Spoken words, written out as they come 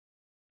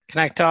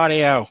Connect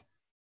audio.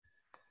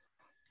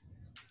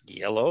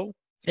 Yellow.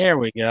 There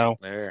we go.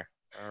 There.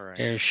 All right.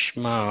 There's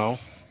Schmo.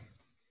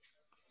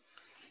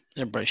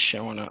 Everybody's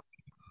showing up.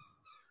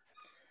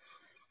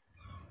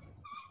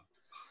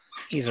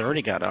 He's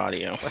already got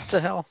audio. What the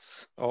hell?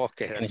 Oh,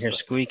 okay. I can That's hear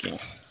squeaking.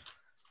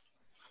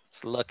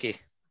 it's lucky.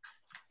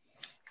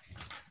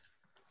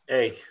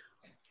 Hey.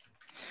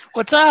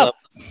 What's up?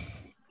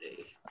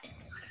 Hey.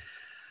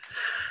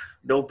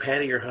 No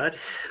Patty or HUD?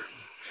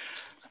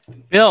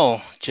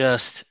 Bill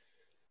just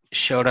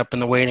showed up in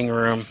the waiting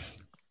room.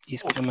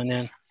 He's coming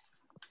in.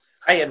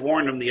 I had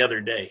warned him the other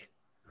day.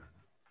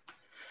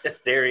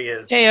 There he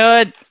is. Hey,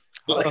 Hood.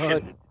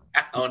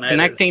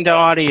 Connecting to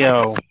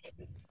audio.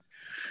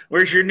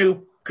 Where's your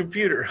new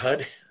computer,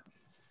 HUD?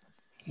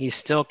 He's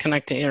still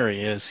connected. Here he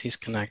is. He's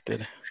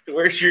connected.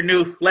 Where's your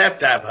new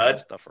laptop,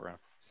 HUD? Stuff around.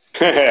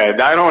 I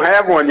don't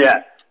have one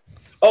yet.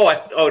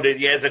 Did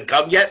he hasn't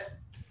come yet?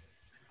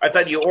 I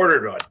thought you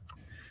ordered one.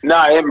 No,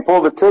 I haven't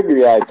pulled the trigger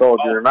yet. I told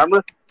you,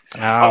 remember?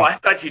 Oh, I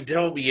thought you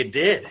told me you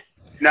did.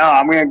 No,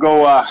 I'm gonna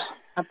go.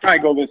 I'll probably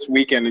go this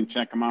weekend and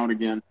check them out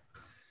again.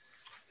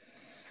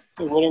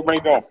 Hey, where'd everybody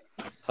go?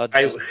 HUD's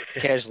just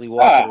casually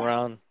walking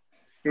around.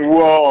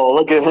 Whoa!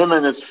 Look at him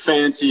in his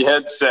fancy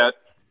headset.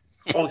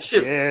 Oh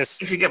shit! Yes.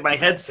 You should get my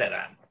headset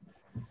on.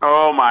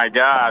 Oh my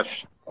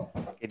gosh!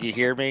 Can you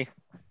hear me?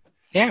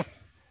 yeah.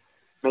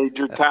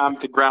 Major Tom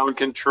to ground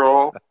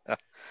control.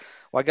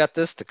 Well, I got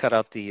this to cut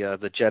out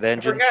the jet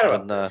engine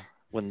forgot about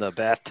when the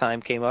bath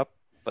time came up,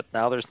 but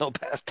now there's no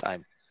bath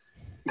time.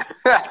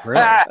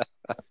 Really?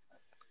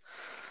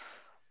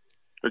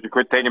 Did you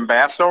quit taking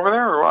baths over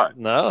there or what?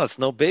 No, it's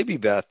no baby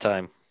bath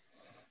time.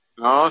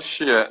 Oh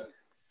shit!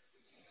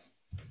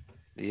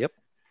 Yep.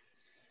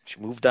 She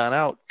moved on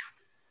out.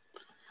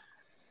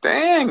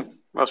 Dang.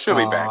 Well, she'll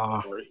be back.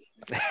 Aw.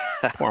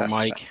 Poor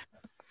Mike.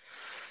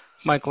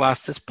 Mike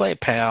lost his play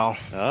pal.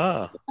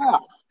 Ah,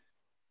 What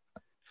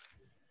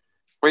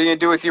are you gonna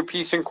do with your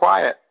peace and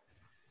quiet?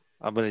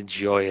 I'm gonna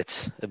enjoy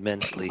it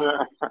immensely.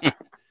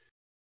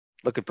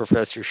 Look at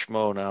Professor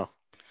Schmo now.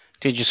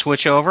 Did you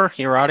switch over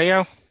your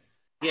audio?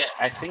 Yeah,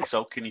 I think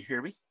so. Can you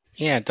hear me?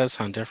 Yeah, it does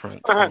sound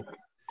different.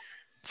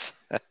 So.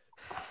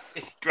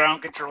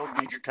 Ground control,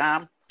 Major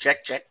Tom.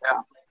 Check.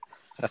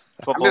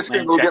 I'm just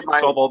gonna go check. get my.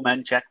 Kobo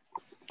men, check.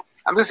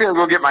 I'm just gonna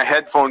go get my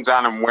headphones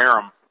on and wear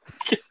them.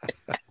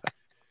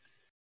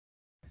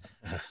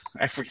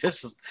 I forget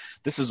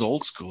this is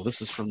old school.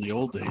 This is from the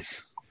old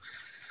days.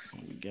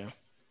 There we go.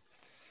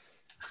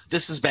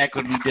 This is back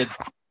when we did.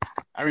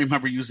 I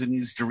remember using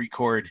these to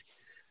record.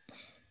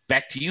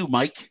 Back to you,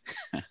 Mike.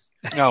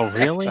 Oh,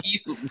 really? Back to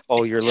you.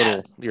 Oh, your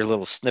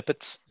little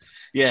snippets.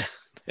 Yeah.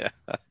 Yeah.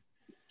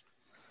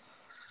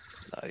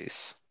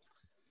 Nice.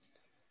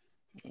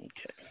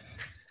 Okay.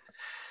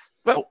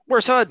 Well,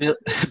 where's HUD?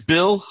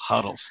 Bill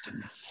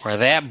Huddleston. We're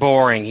that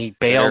boring. He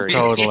bailed There he is.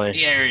 totally.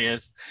 There he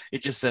is.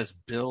 It just says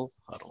Bill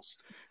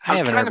Huddleston. I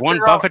haven't trying heard to one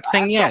figure out- Buffett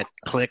thing yet.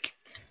 Click.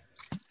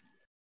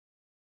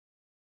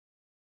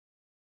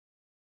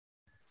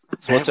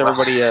 So what's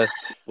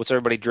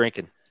everybody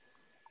drinking?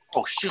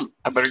 Oh shoot!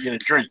 I better get a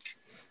drink.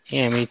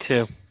 Yeah, me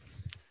too.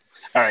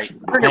 All right.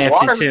 I Drinking have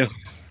water? to too.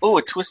 Oh,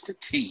 a twisted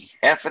tea,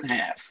 half and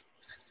half.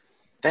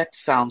 That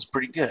sounds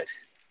pretty good.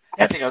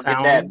 I think I'll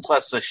get that sounds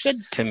plus Good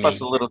to me. plus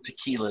a little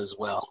tequila as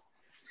well.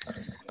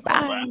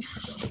 Bye.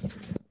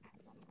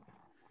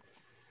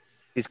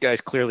 These guys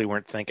clearly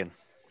weren't thinking.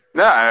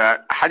 No,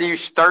 how do you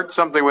start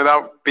something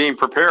without being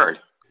prepared?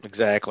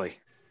 Exactly.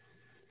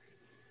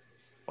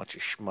 Bunch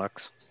of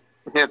schmucks.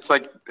 It's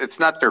like it's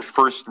not their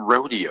first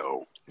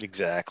rodeo.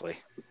 Exactly.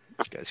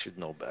 These guys should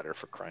know better,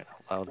 for crying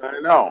out loud. I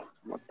know.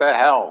 What the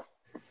hell?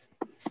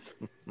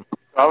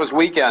 How was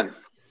weekend?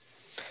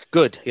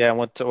 Good. Yeah, I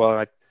went to.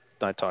 Well,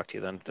 I talked to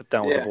you then.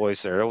 Down with Yeah. the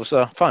boys there. It was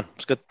fun.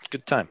 It was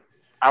good time.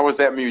 How was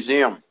that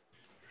museum?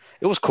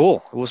 It was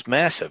cool. It was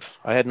massive.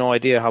 I had no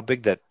idea how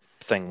big that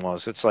thing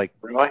was. It's like,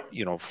 Really?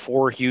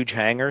 4 huge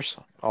hangars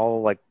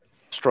all like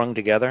strung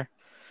together.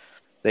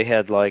 They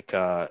had like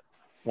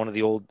one of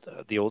the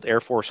old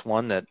Air Force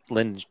One that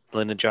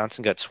Lyndon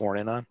Johnson got sworn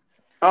in on.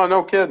 Oh,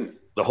 no kidding.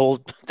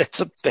 That's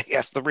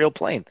the real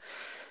plane.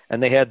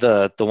 And they had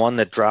the one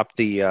that dropped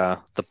the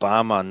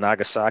bomb on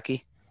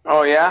Nagasaki.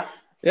 Oh, yeah?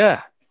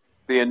 Yeah.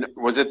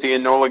 Was it the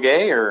Enola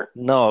Gay or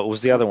No, it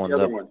was the other What's one, the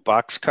the other one?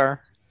 boxcar.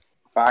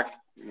 Fox?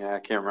 Yeah, I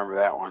can't remember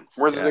that one.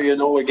 Where's Yeah. the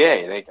Enola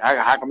Gay?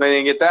 How come they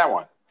didn't get that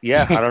one?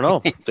 Yeah, I don't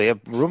know. They have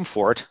room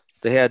for it.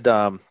 They had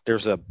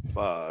there's a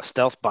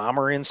stealth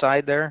bomber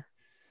inside there.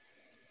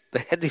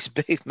 They had these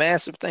big,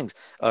 massive things.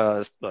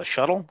 A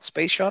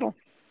space shuttle.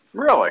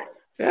 Really?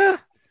 Yeah,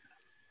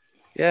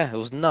 it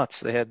was nuts.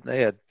 They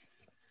had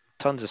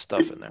tons of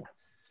stuff in there.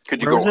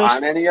 Could you Where go was this?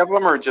 on any of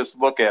them or just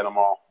look at them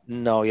all?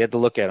 No, you had to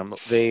look at them.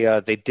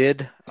 They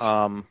did.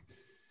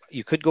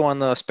 You could go on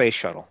the space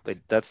shuttle.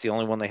 That's the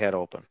only one they had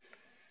open.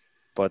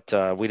 But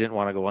we didn't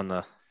want to go on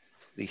the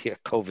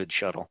COVID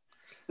shuttle.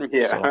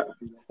 Yeah. So,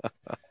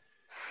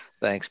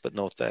 thanks, but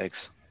no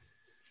thanks.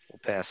 We'll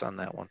pass on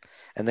that one.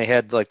 And they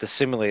had like the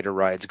simulator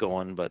rides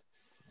going, but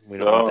we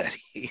don't want that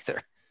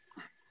either.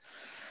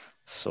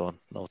 So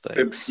no Been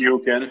thanks.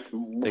 puking.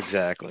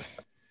 Exactly.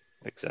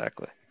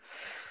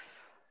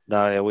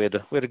 No, yeah, we had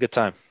a good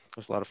time. It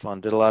was a lot of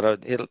fun. Did a lot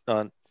of hit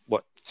on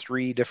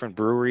 3 different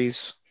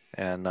breweries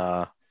and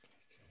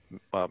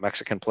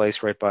Mexican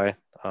place right by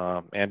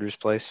Andrew's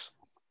place.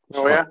 It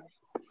was Oh fun.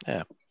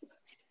 yeah.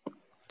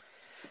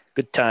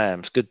 Good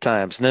times.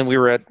 And then we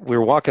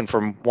were walking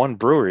from one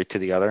brewery to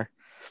the other,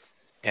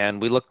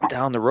 and we looked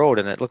down the road,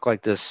 and it looked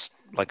like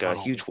a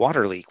huge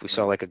water leak. We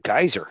saw like a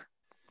geyser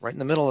right in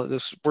the middle of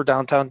this. We're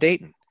downtown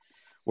Dayton.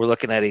 We're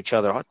looking at each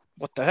other.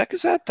 What the heck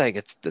is that thing?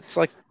 It's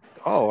like,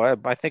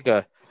 I think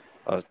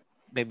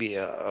maybe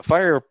a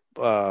fire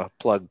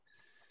plug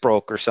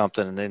broke or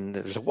something, and then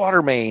there's a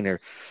water main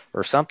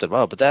or something.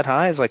 Well, but that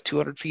high is like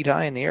 200 feet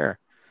high in the air.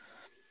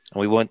 And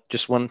we went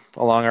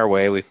along our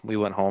way. We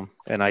went home,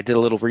 and I did a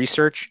little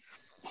research.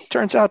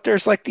 Turns out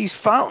there's like these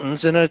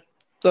fountains in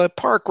the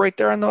park right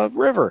there on the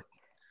river.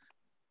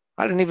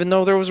 I didn't even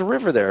know there was a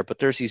river there, but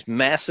there's these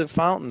massive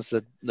fountains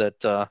that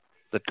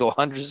go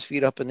hundreds of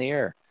feet up in the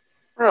air.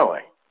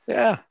 Really?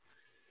 Yeah,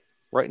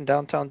 right in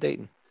downtown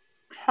Dayton.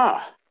 Huh.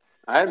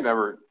 I didn't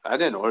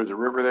know there was a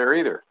river there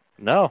either.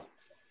 No,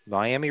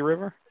 Miami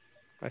River.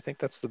 I think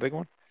that's the big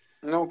one.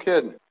 No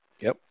kidding.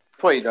 Yep.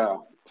 Played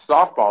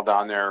softball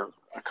down there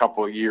a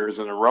couple of years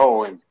in a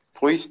row in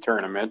police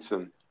tournaments,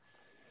 and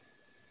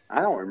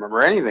I don't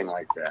remember anything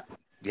like that.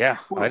 Yeah,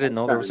 I didn't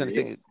know there was That's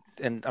anything.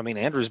 And I mean,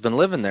 Andrew's been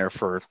living there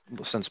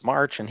since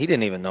March, and he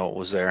didn't even know it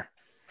was there.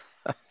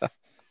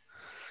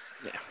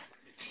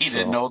 He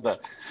didn't know the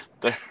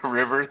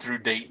river through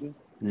Dayton.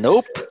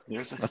 Nope.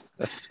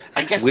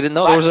 I guess we didn't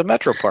know there was a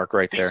Metro Park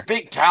right these there.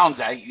 big towns,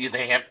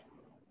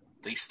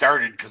 they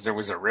started because there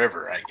was a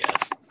river, I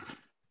guess.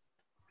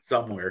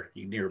 Somewhere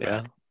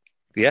nearby.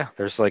 Yeah.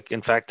 There's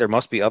in fact, there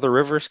must be other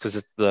rivers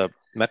because the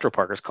Metro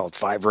Park is called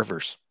Five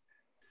Rivers,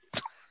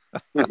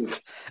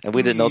 and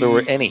we didn't know there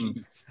were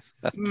any.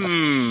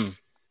 Oh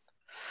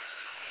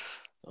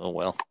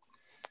well,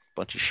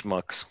 bunch of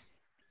schmucks.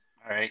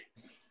 All right,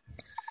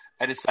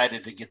 I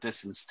decided to get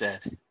this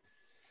instead.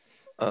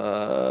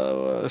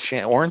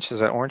 Orange? Is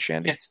that orange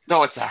shandy?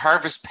 No, it's a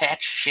Harvest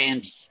Patch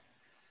Shandy.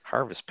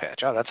 Harvest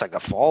Patch. Oh, that's like a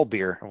fall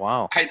beer.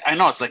 Wow. I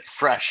know it's like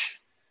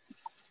fresh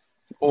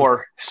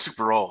or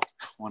super old,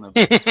 one of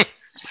them.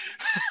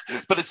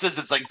 But it says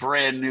it's like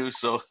brand new,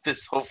 so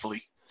this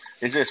hopefully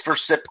is his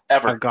first sip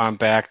ever. I've gone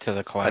back to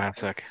the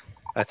classic.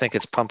 I think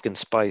it's pumpkin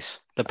spice.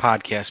 The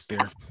podcast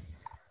beer.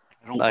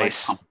 I don't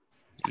nice. Like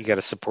you got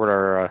to support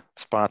our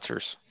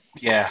sponsors.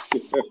 Yeah.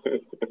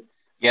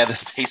 Yeah,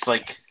 this tastes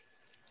like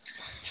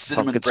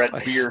cinnamon Pumpkin bread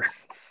spice. beer.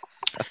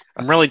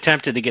 I'm really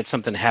tempted to get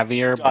something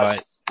heavier,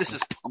 but this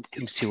is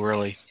pumpkin. It's too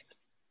early.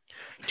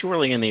 Too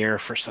early in the year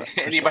for some.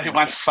 Anybody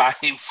want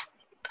 5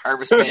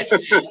 Harvest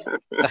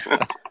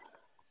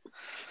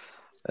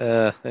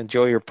Patch?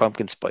 Enjoy your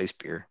pumpkin spice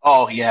beer.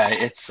 Oh yeah,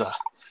 it's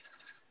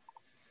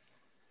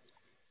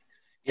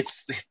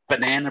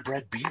banana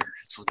bread beer.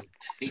 It's what it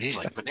tastes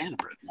like, banana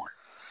bread more.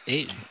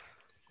 Ew.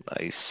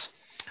 Nice.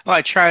 Well,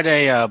 I tried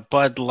a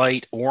Bud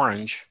Light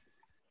Orange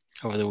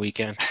over the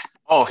weekend.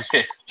 Oh,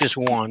 just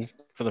one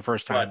for the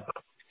first time.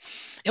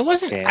 It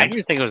wasn't. I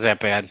didn't think it was that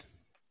bad.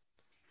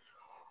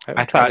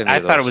 I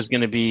thought it was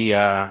going to be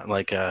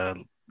like a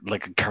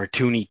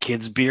cartoony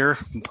kids beer,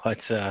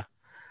 but it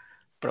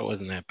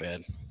wasn't that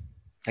bad.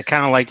 I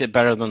kind of liked it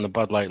better than the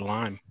Bud Light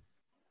Lime.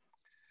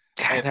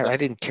 I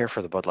didn't care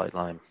for the Bud Light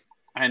Lime.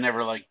 I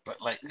never liked Bud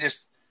Light.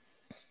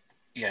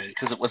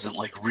 Because it wasn't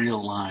like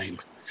real lime.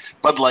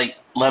 Bud Light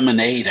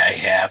Lemonade I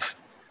have,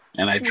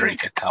 and I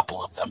drank a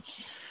couple of them.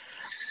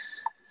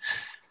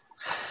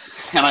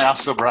 And I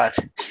also brought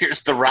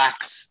Here's the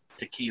Rocks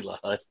tequila.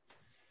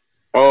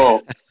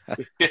 Oh,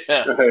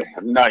 Yeah.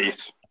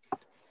 Nice.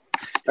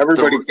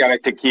 Everybody's got a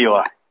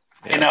tequila.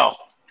 You know,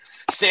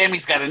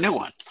 Sammy's got a new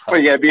one. Well,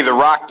 you got to be the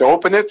Rock to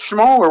open it,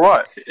 Schmo, or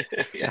what?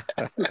 Yeah.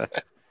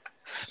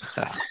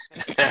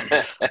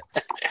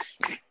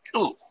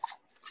 Ooh.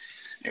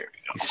 There we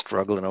go. He's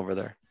struggling over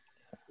there.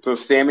 So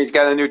Sammy's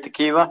got a new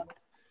tequila?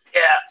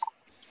 Yeah.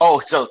 Oh,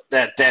 so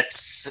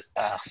that's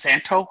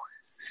Santo?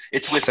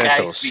 It's with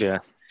Santos, Guy. yeah.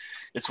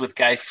 It's with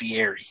Guy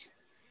Fieri.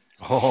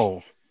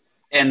 Oh.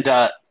 And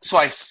so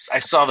I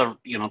saw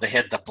they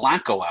had the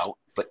Blanco out,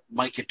 but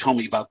Mike had told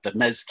me about the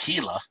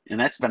Mezquila, and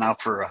that's been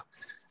out for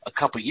a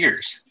couple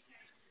years.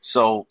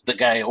 So the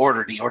guy he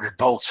ordered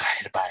both, so I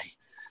had to buy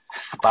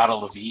a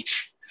bottle of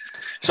each.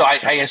 So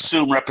I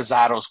assume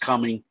Reposado's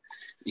coming,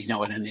 and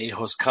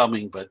Anejo's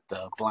coming, but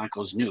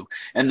Blanco's new.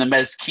 And the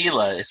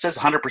Mezquila, it says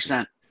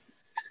 100%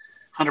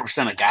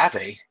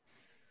 agave,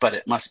 but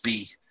it must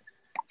be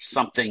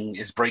something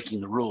is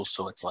breaking the rules,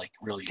 so it's like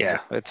really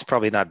it's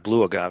probably not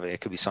blue agave. It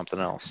could be something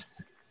else.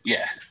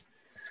 Yeah.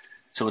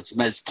 So it's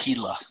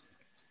Mezquila.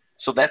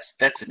 So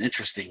that's an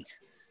interesting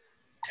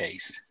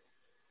taste.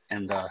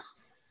 And the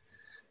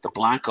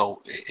Blanco,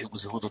 it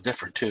was a little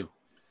different too.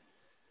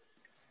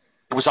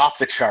 It was off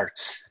the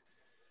charts.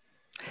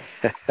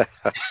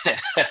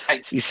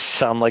 You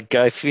sound like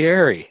Guy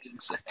Fieri.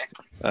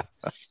 Exactly.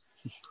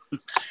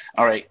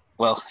 All right.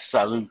 Well,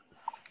 salud.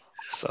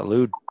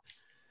 Salud.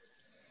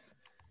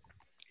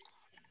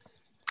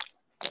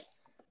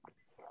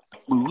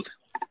 smooth.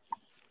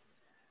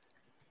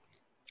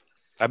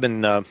 I've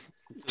been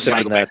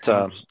sipping that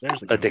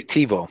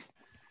Addictivo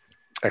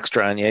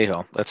Extra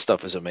Añejo. That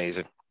stuff is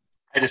amazing.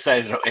 I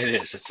decided it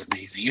is. It's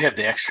amazing. You have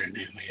the extra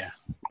new, yeah.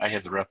 I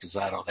have the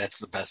Reposado. That's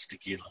the best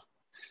tequila.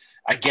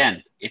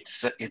 Again, it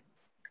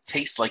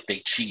tastes like they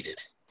cheated.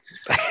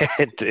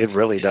 It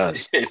really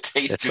does. It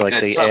tastes. It's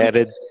like they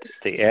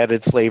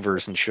added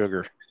flavors and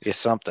sugar. It's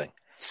something.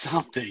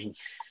 Something.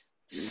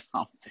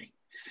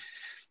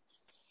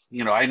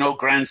 You know, I know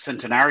Gran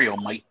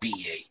Centenario might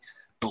be a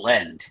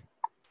blend,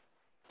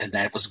 and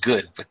that was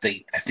good, but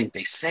I think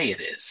they say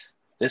it is.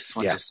 This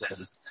one just says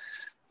it's.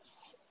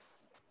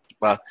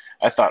 Well,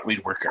 I thought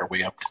we'd work our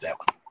way up to that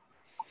one.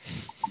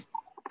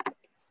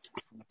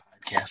 The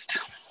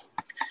podcast.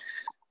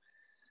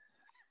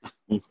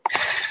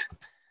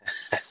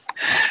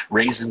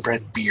 Raisin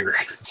bread beer.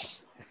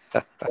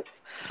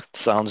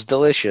 Sounds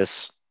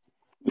delicious.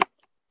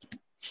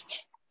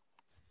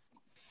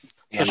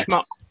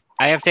 So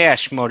I have to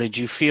ask, Mo, did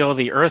you feel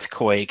the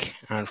earthquake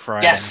on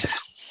Friday?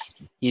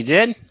 Yes. You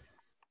did?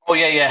 Oh,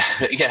 yeah.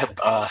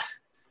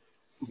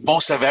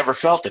 Most I've ever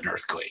felt an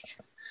earthquake.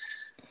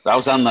 I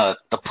was on the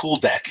pool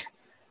deck,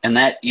 and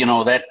that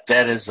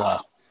is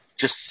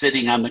just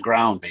sitting on the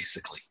ground,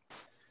 basically.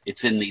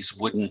 It's in these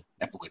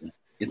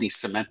in these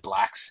cement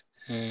blocks.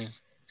 Mm.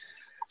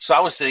 So I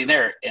was sitting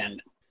there, and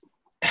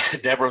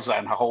Deborah was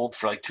on hold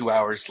for like 2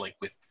 hours,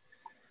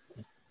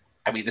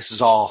 this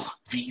is all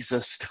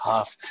visa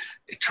stuff,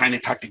 trying to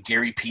talk to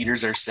Gary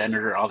Peters, our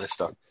senator, all this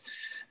stuff.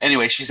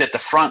 Anyway, she's on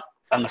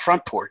the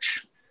front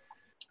porch,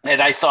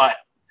 and I thought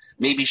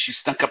maybe she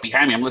snuck up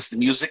behind me. I'm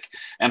listening to music,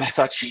 and I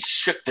thought she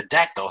shook the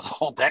deck, though. The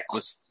whole deck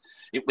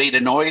it made a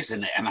noise,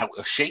 and I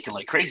was shaking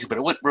like crazy, but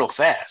it went real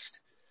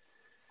fast.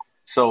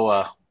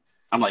 So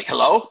I'm like,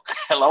 hello?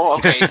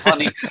 Okay,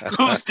 funny.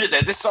 Who's did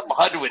that? This is something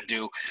HUD would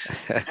do.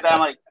 And I'm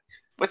like,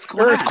 what's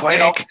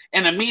going on?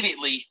 And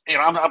immediately,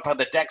 I'm up on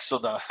the deck,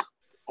 so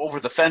over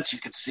the fence, you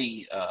could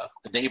see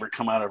the neighbor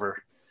come out of her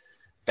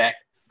back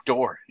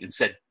door and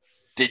said,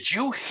 did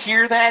you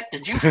hear that?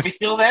 Did you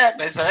feel that?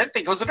 And I said, I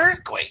think it was an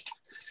earthquake.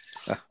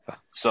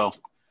 So,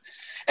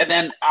 and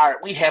then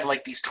we have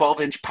like these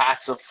 12-inch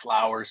pots of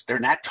flowers. They're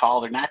not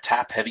tall. They're not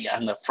top heavy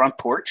on the front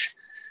porch.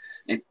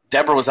 And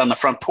Deborah was on the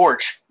front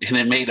porch, and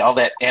it made all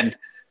that. And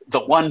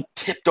the one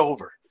tipped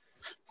over.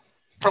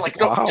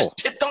 Just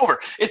tipped over.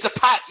 It's a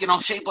pot,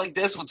 shaped like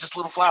this with just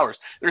little flowers.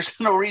 There's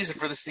no reason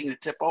for this thing to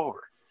tip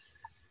over.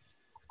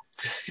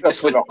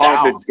 That's for the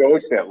haunted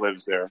ghost that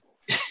lives there.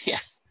 Yeah,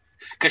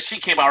 because she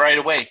came out right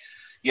away.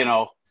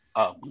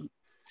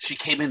 She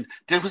came in.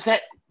 There's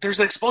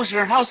an explosion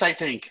in her house, I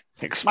think.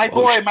 My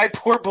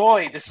poor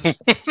boy. This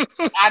is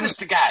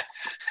honest to God,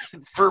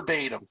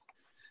 verbatim.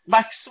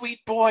 My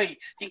sweet boy,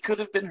 he could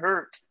have been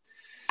hurt.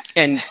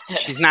 And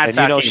she's not.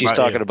 And she's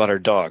talking about her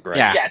dog, right?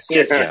 Yeah.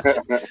 Yes.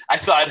 I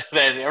thought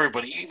that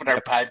everybody, even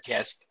our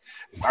podcast,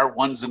 our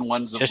ones and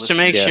ones of just listeners.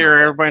 To make sure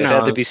everybody knows. It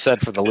had to be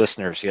said for the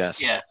listeners,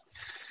 yes. Yeah.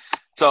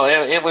 So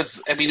it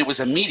was. It was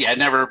immediate. I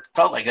never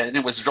felt like that, and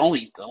it was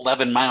only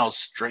 11 miles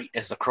straight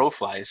as the crow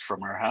flies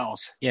from our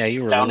house. Yeah,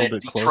 you were down a little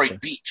at bit Detroit closer.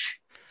 Beach.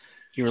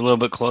 You were a little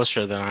bit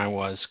closer than I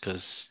was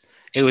because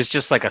it was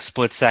just like a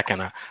split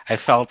second. I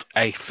felt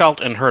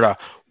and heard a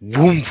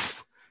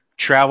woof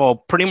travel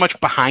pretty much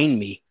behind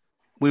me.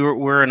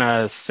 We're in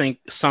a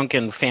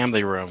sunken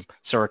family room,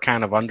 so we're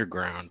kind of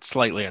underground,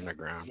 slightly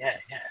underground.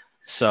 Yeah.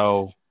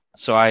 So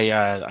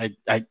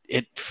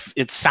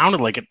it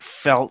sounded like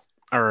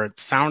it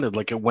sounded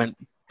like it went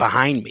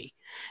behind me,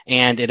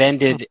 and it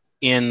ended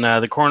in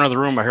the corner of the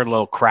room. I heard a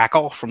little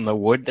crackle from the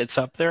wood that's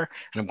up there,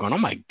 and I'm going, oh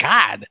my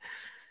God.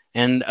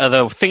 And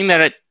the thing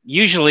that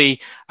usually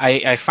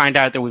I find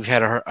out that we've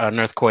had an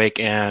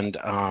earthquake, and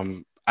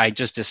I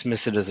just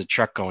dismiss it as a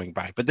truck going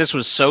by. But this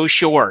was so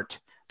short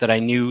that I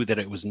knew that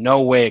it was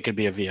no way it could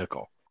be a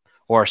vehicle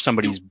or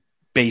somebody's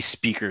bass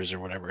speakers or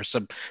whatever,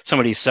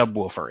 somebody's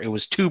subwoofer. It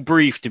was too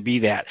brief to be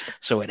that,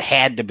 so it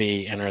had to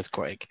be an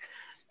earthquake.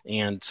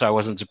 And so I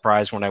wasn't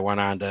surprised when I went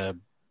on to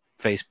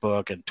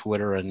Facebook and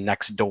Twitter and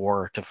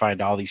Nextdoor to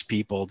find all these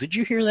people. Did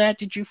you hear that?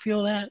 Did you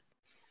feel that?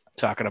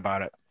 Talking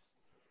about it.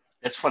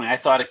 It's funny. I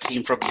thought it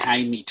came from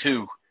behind me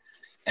too,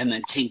 and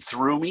then came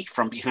through me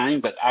from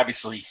behind. But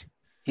obviously,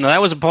 no,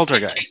 that was a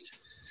poltergeist.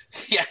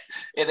 Yeah,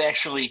 it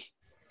actually,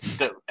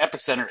 the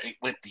epicenter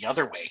went the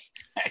other way.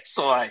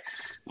 So I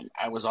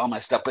was all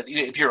messed up. But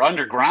if you're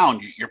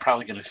underground, you're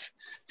probably going to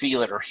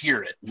feel it or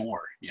hear it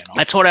more.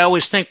 That's what I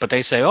always think. But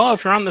they say,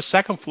 if you're on the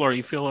second floor,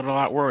 you feel it a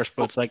lot worse.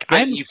 But it's like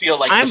you feel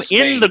like I'm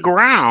in the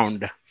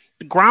ground.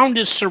 The ground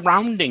is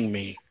surrounding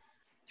me.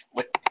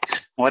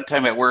 One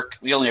time at work,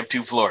 we only have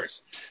 2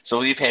 floors.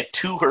 So we've had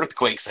 2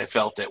 earthquakes I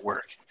felt at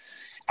work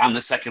on the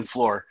second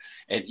floor.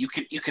 And you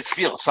could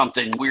feel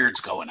something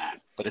weird's going on.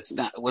 But it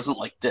wasn't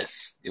like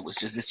this.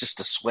 It's just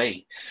a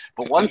sway.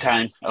 But one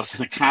time I was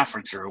in a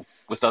conference room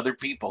with other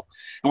people,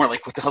 and we're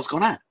like, what the hell's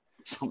going on?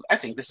 So I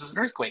think this is an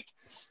earthquake.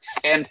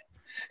 And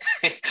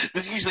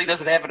this usually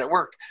doesn't happen at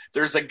work.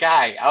 There's a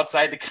guy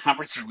outside the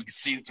conference room, we can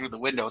see through the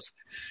windows,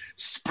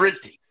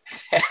 sprinting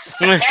as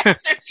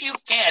fast as you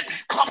can.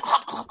 Clump,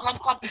 clump, clump, clump,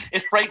 clump.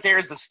 And right there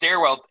is the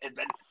stairwell, in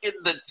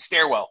the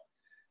stairwell.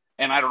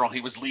 And I don't know,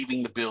 he was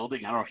leaving the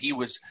building. I don't know, he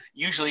was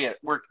usually at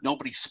work.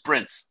 Nobody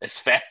sprints as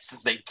fast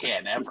as they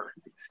can ever.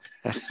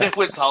 It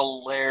was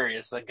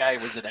hilarious. The guy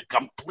was in a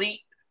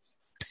complete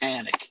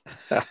panic.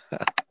 But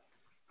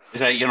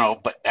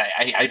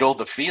I know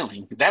the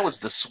feeling. That was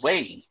the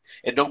swaying,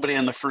 and nobody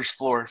on the first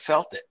floor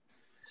felt it.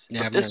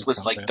 Yeah, but this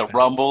was like the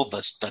rumble,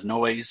 the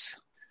noise.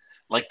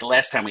 Like the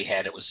last time we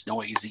had it was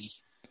noisy.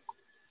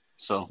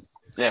 So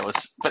that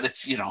was, but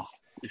it's,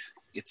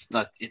 it's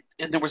not.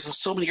 And there was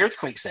so many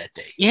earthquakes that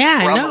day. Yeah,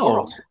 I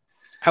know.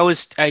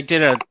 I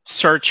did a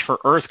search for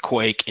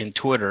earthquake in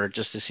Twitter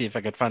just to see if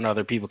I could find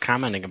other people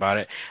commenting about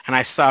it, and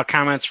I saw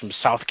comments from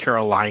South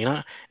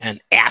Carolina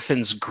and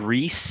Athens,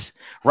 Greece,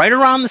 right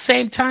around the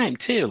same time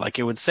too. Like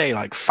it would say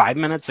like 5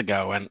 minutes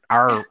ago, and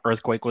our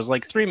earthquake was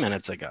like 3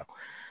 minutes ago,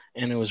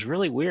 and it was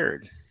really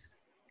weird.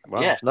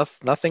 Well, yeah.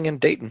 Nothing in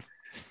Dayton.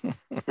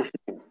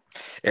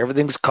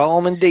 Everything's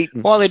calm in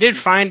Dayton. Well, they did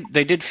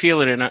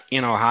feel it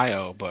in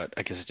Ohio, but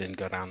I guess it didn't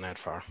go down that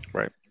far.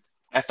 Right.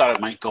 I thought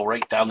it might go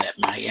right down that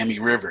Miami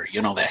River.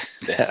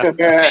 That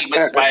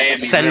famous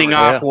Miami River. Sending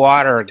off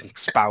water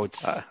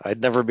spouts.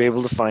 I'd never be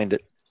able to find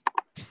it.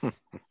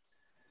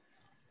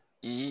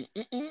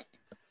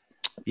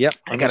 Yep,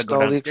 I got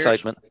all the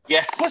excitement.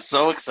 Yeah, it was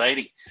so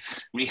exciting.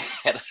 We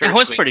had it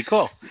was pretty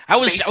cool. I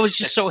was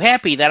just so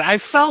happy that I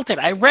felt it.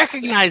 I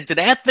recognized it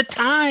at the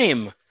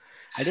time.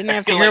 I didn't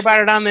have to hear about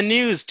it on the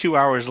news 2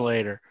 hours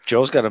later.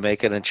 Joe's got to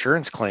make an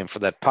insurance claim for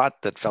that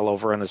pot that fell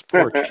over on his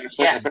porch.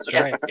 Yeah.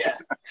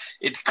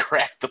 It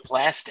cracked the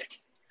plastic.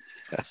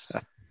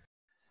 All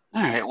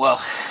right, well.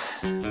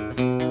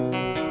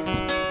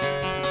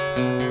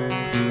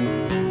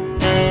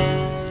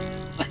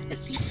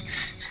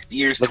 The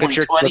year's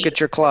 2020. Look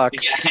at your clock.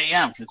 Yeah, I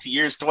am. The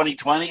year's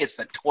 2020. It's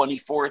the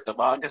 24th of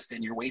August,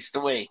 and you're waist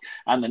away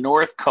on the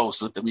North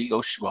Coast with the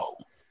Migo Schmo.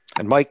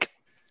 And Mike.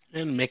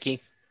 And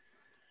Mickey.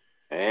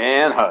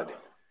 And HUD.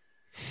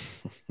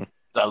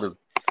 Salud.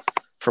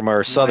 From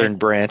our southern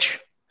branch.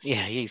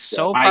 Yeah, he's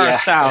so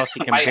far south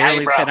he can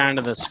barely fit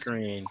onto the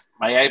screen.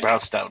 My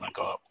eyebrows starting to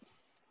go up.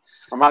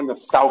 I'm on the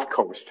South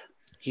Coast.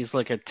 He's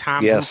like a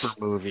Tom Hooper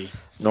movie.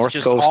 North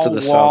just Coast all to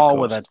the wall South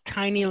Coast. With a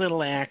tiny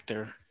little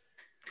actor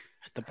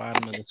at the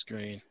bottom of the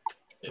screen.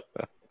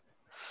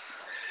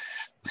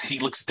 He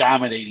looks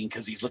dominating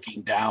because he's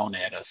looking down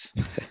at us.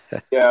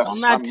 Yeah, well,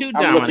 not too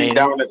dominating. I'm looking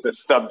down at the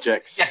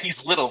subjects. Yeah,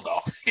 he's little though.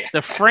 Yeah.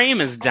 The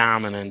frame is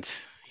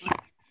dominant.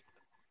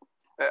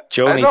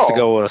 Joe needs to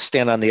go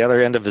stand on the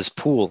other end of his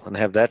pool and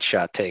have that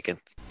shot taken.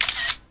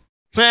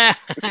 Tiny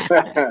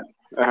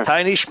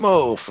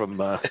Schmo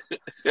from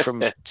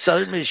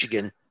Southern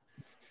Michigan.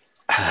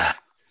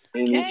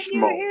 Can you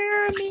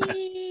hear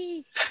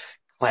me?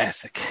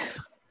 Classic.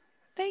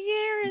 The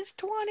year is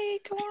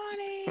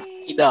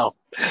 2020.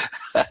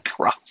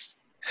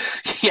 Cross.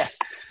 Yeah,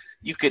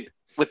 you could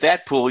with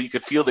that pool. You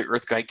could feel the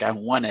earthquake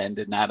on one end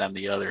and not on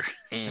the other.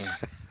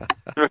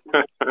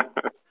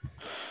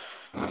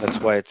 That's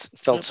why it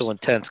felt so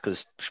intense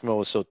because Schmo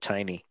was so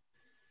tiny.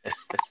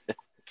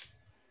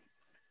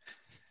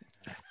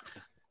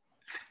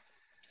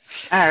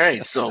 All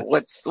right, so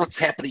what's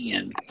happening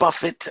in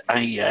Buffett?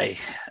 I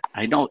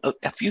know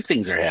a few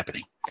things are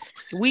happening.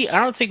 I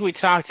don't think we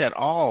talked at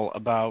all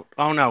about.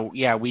 Oh no,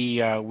 yeah, we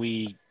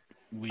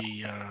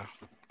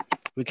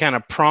kind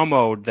of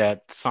promoted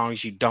that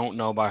Songs You Don't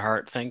Know by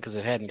Heart thing because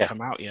it hadn't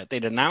come out yet.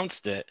 They'd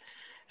announced it,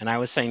 and I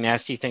was saying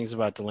nasty things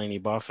about Delaney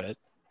Buffett,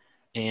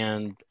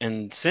 and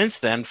since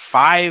then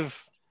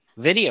 5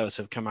 videos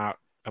have come out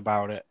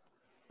about it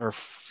or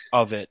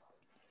of it.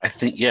 I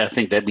think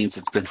that means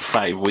it's been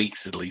 5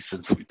 weeks at least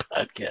since we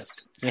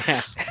podcast. Yeah,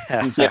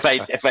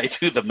 if I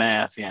do the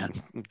math, yeah.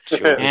 Sure,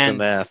 the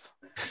math.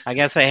 I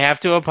guess I have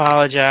to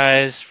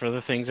apologize for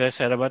the things I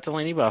said about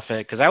Delaney Buffett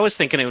because I was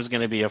thinking it was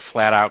going to be a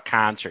flat-out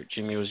concert.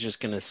 Jimmy was just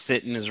going to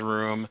sit in his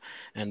room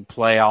and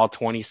play all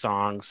 20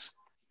 songs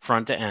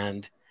front to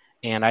end,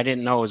 and I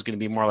didn't know it was going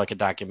to be more like a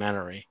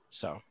documentary.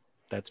 So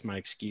that's my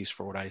excuse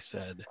for what I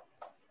said.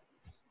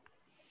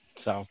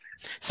 So,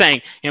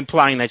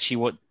 implying that she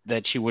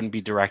wouldn't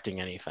be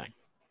directing anything.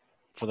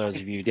 For those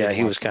of you,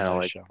 he was kind of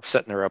like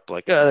setting her up,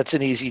 like, "Oh, that's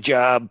an easy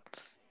job.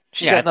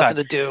 She's got nothing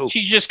to do.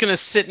 She's just gonna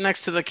sit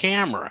next to the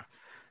camera.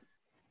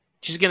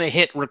 She's gonna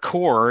hit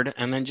record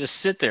and then just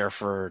sit there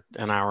for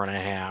an hour and a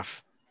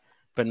half."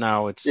 But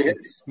no,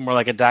 it's more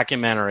like a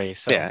documentary.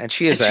 So. Yeah, and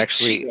she is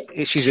actually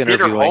she's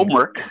interviewing. Her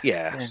homework.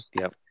 Yeah.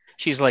 Yep.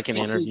 She's like an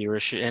interviewer,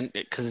 and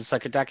because it's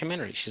like a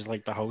documentary, she's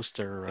like the host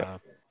or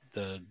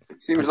the. It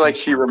seems like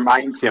she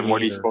reminds him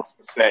what he's supposed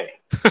to say.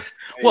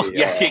 Well,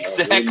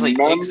 exactly.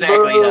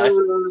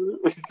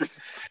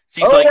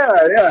 She's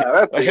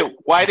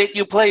why didn't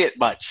you play it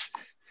much?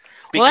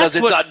 Because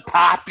it's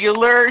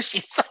unpopular.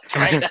 She's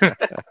trying to.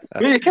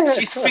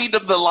 She's feeding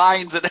them the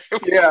lines and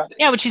everything.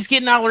 Yeah, but she's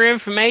getting all her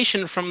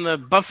information from the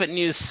Buffett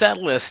News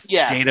Setlist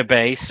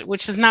database,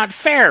 which is not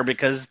fair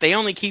because they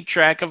only keep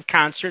track of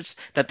concerts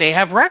that they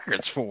have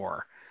records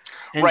for.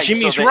 And right,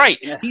 Jimmy's right.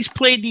 Yeah. He's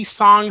played these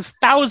songs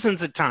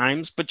thousands of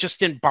times, but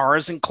just in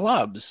bars and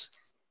clubs.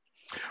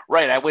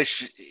 Right. I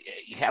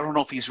don't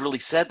know if he's really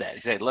said that. He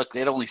said, look,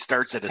 it only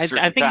starts at a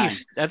certain time.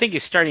 I think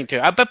he's starting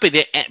to. I bet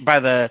by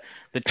the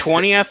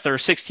 20th or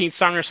 16th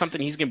song or something,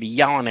 he's going to be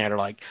yelling at her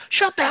like,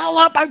 shut the hell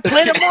up. I've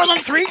played it more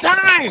than 3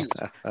 times.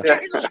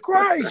 Jesus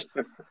Christ.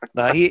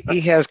 No,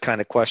 he has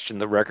kind of questioned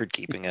the record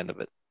keeping end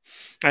of it.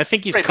 I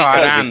think he's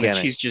caught on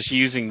that he's just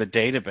using the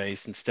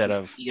database instead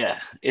of. Yeah.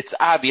 It's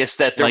obvious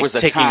that there was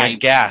a taking time. A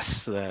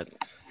guess that.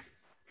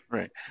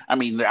 Right. I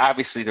mean,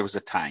 obviously there was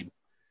a time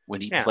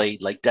when he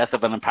played like Death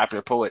of an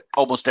Unpopular Poet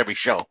almost every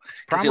show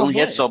because he only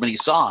had so many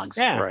songs.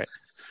 Yeah. Right.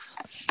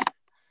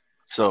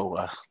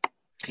 So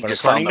he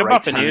just found the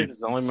right time.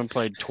 It's only been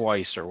played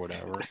twice or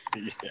whatever.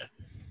 Yeah.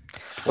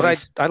 But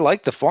I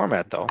like the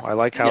format though. I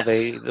like how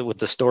they with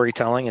the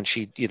storytelling, and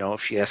she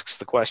she asks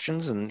the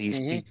questions and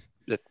he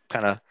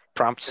kind of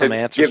prompts some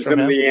answers. Gives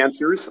him the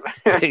answers.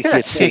 He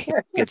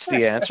gets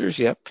the answers.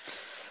 Yep.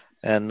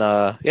 And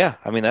I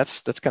mean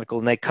that's kind of cool.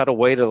 And they cut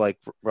away to like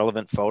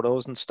relevant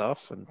photos and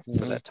stuff, and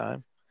for that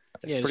time,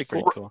 it's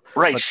pretty cool.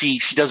 Right, but, she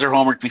does her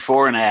homework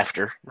before and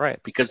after.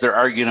 Right, because they're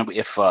arguing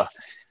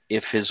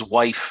if his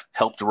wife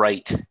helped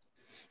write.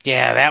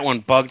 Yeah, that one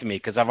bugged me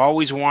because I've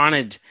always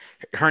wanted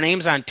her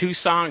name's on 2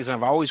 songs, and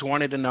I've always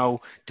wanted to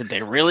know, did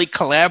they really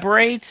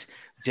collaborate?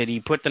 Did he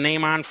put the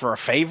name on for a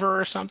favor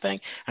or something?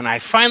 And I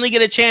finally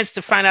get a chance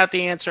to find out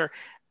the answer,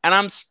 and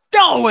I'm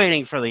still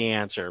waiting for the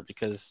answer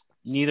because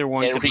neither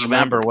one could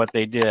remember what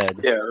they did.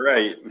 Yeah,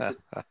 right.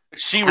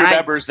 She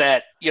remembers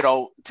that,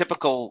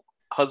 typical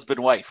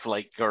husband-wife,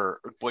 like,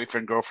 or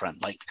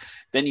boyfriend-girlfriend. Like,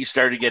 then you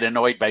started to get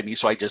annoyed by me,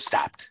 so I just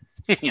stopped.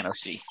 I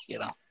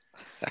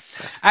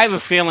have a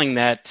feeling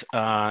that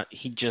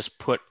he just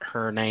put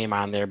her name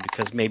on there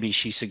because maybe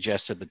she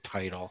suggested the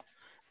title.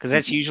 Because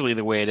that's usually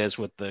the way it is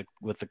with the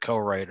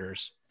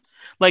co-writers.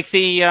 Like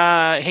the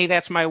Hey,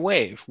 That's My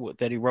Wave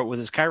that he wrote with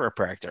his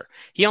chiropractor.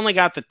 He only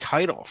got the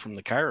title from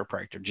the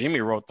chiropractor. Jimmy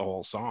wrote the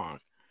whole song.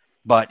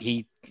 But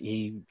he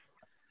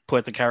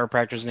put the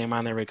chiropractor's name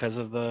on there because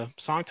of the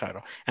song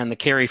title. And the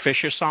Carrie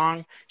Fisher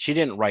song, she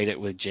didn't write it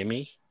with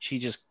Jimmy. She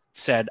just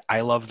said,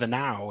 I love the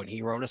now, and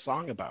he wrote a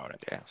song about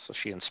it. Yeah, so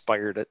she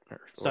inspired it.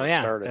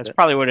 That's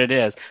probably what it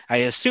is. I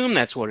assume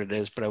that's what it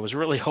is, but I was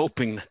really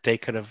hoping that they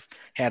could have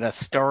had a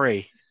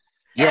story.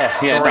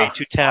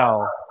 To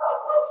tell.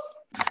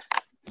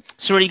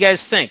 So what do you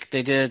guys think?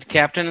 They did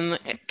Captain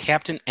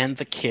and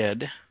the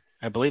Kid.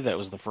 I believe that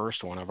was the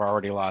first one. I've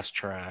already lost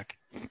track.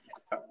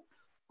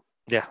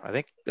 Yeah, I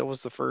think that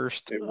was the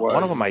first.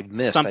 One of them I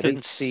missed. I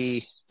didn't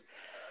see.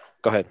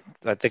 Go ahead.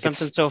 I think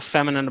Something So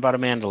Feminine About a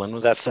Mandolin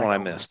was that's the one I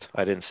missed.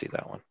 I didn't see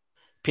that one.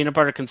 Peanut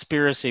Butter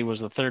Conspiracy was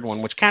the third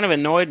one, which kind of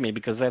annoyed me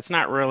because that's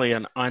not really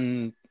an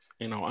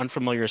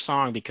unfamiliar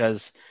song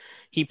because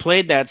he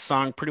played that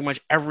song pretty much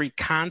every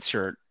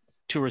concert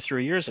 2 or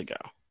 3 years ago.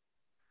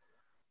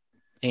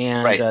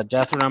 And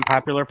Death of an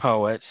Unpopular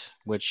Poet,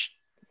 which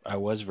I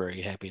was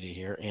very happy to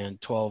hear,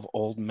 and 12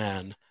 Old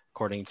Men,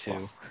 according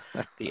to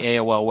the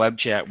AOL web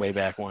chat way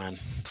back when.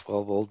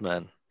 12 Old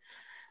Men.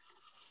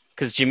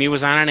 Because Jimmy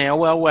was on an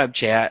AOL web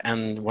chat,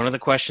 and one of the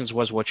questions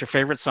was, what's your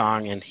favorite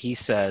song? And he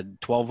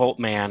said 12 Volt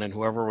Man, and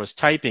whoever was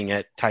typing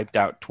it typed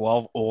out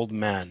 12 Old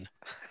Men.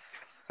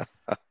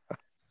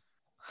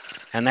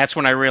 And that's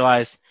when I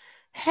realized,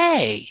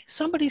 hey,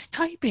 somebody's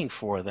typing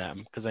for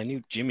them, because I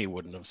knew Jimmy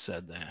wouldn't have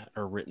said that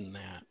or written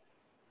that.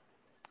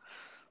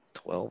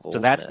 12 Old So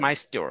that's Men. my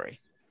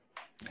story.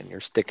 And you're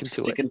sticking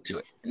to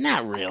it.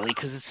 Not really,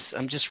 because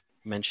I'm just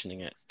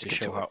mentioning it to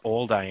show how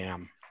old I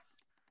am.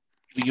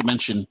 You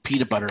mentioned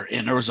Peanut Butter,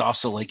 and there was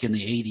also like in the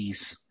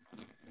 80s,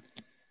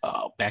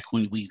 back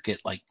when we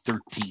get like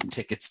 13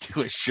 tickets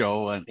to a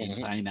show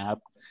in Pine Knob,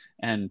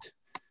 and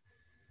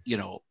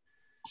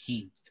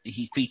he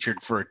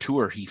featured for a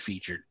tour. He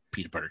featured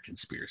Peanut Butter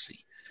Conspiracy,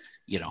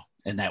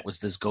 and that was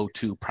this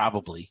go-to,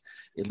 probably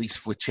at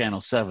least with Channel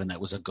 7. That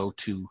was a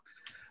go-to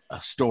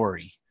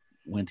story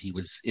when he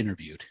was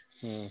interviewed.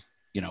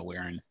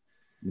 Wearing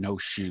no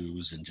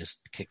shoes and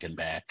just kicking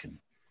back, and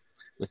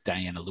with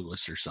Diana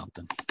Lewis or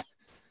something.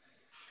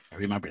 I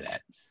remember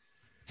that.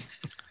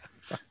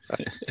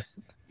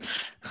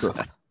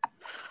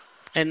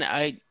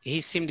 And he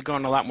seemed to go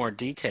in a lot more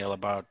detail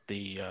about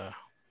the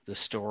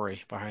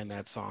story behind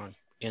that song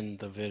in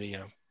the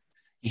video.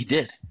 He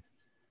did.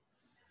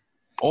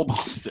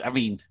 Almost. I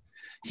mean,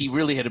 he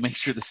really had to make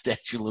sure the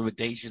statute of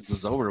limitations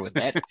was over with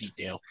that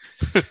detail.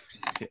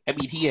 I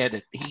mean,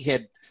 he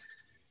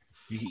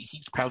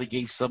probably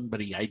gave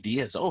somebody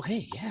ideas. Oh,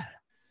 hey,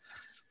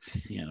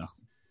 yeah.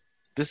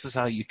 This is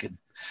how you can,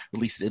 at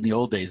least in the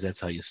old days,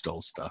 that's how you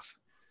stole stuff.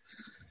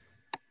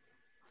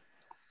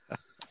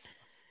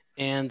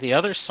 And the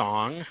other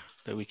song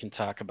that we can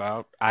talk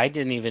about, I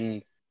didn't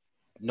even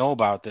know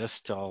about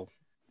this till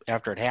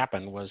after it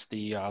happened, was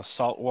the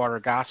Saltwater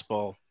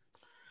Gospel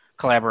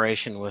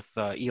collaboration with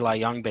Eli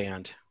Young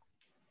Band.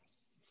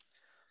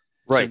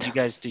 Right. So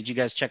did you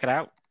guys check it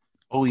out?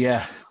 Oh,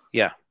 yeah.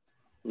 Yeah.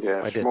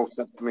 Yeah, I did. Schmo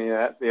sent me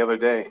that the other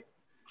day.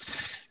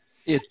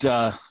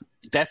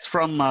 That's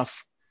from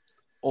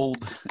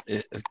old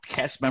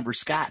cast member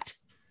Scott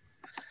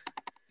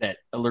that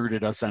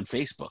alerted us on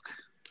Facebook.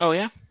 Oh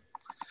yeah,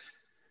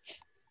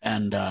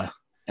 and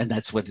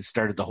that's what it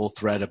started the whole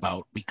thread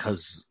about,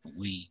 because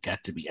we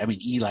got to be. I mean,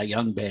 Eli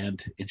Young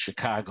Band in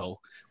Chicago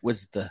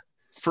was the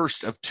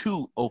first of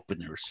two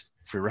openers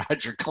for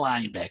Roger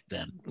Clyne back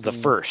then. The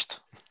first,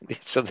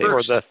 so they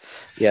were the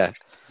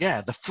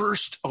the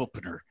first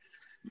opener,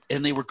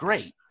 and they were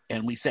great.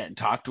 And we sat and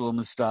talked to him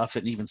and stuff.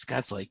 And even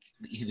Scott's like,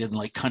 he didn't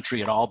like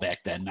country at all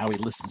back then. Now he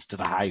listens to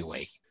the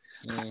highway,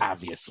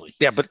 obviously.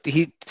 Yeah, but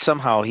he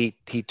somehow he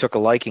took a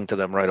liking to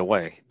them right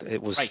away. It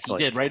was right. He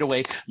did right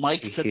away.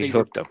 Mike said he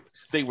hooked them.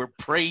 They were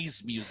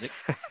praise music.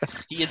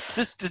 He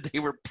insisted they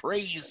were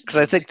praise. Because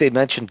I think they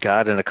mentioned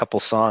God in a couple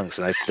songs,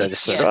 and I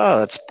just said, "Oh,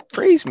 that's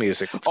praise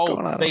music. What's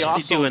going on?" They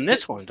also do in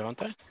this one, don't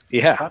they?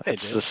 Yeah,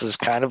 this is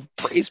kind of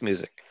praise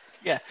music.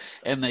 Yeah,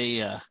 and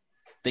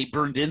they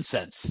burned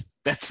incense.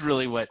 That's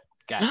really what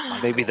got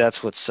Michael. Maybe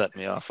that's what set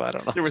me off. I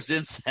don't know. There was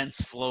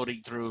incense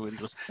floating through, and he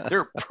goes,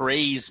 "They're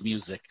praise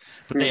music,"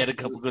 but they had a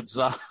couple good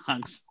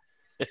songs.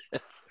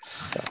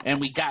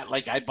 And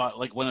I bought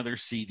like one of their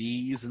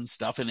CDs and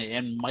stuff,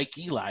 and Mike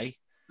Eli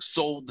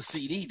sold the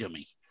CD to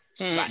me,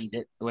 signed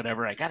it,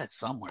 whatever. I got it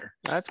somewhere.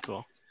 That's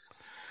cool.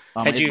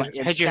 Had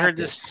you heard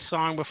this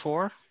song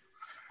before?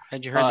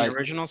 Had you heard the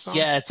original song?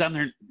 Yeah, it's on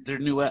their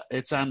new.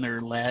 It's on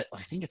their I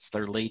think it's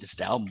their latest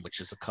album,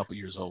 which is a couple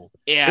years old.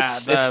 Yeah,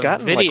 it's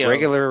gotten like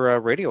regular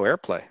radio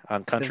airplay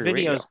on country radio.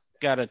 The video's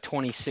got a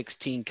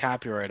 2016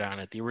 copyright on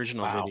it. The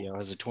original video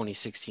has a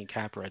 2016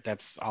 copyright.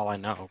 That's all I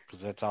know,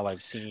 because that's all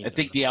I've seen. I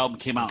think the album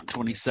came out in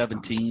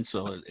 2017,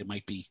 so it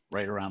might be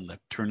right around the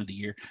turn of the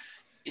year.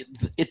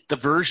 The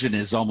version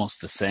is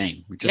almost the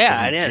same. It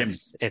is. Jimmy.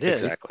 It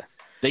is. Exactly.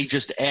 They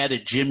just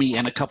added Jimmy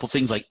and a couple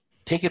things like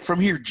 "Take It From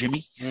Here,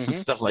 Jimmy," and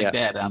stuff like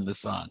that on the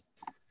song.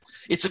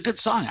 It's a good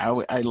song.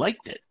 I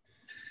liked it.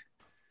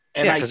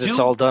 And because it's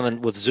all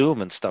done with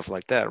Zoom and stuff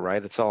like that,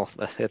 right? It's all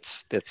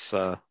it's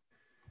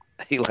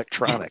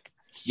electronic.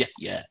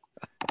 Yeah.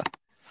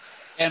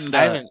 And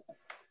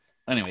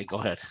anyway, go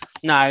ahead.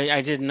 No,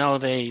 I didn't know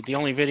the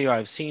only video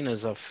I've seen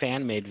is a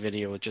fan-made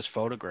video with just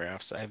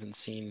photographs. I haven't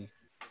seen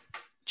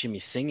Jimmy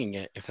singing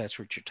it, if that's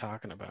what you're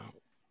talking about.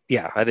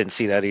 Yeah, I didn't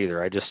see that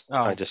either. I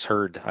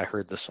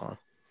heard the song.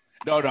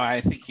 No, I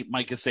think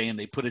Mike is saying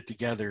they put it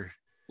together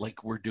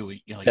like we're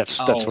doing. You know, like, that's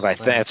what I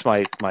think. That's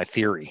my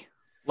theory.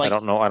 Like, I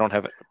don't know. I don't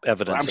have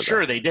evidence. I'm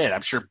sure they did.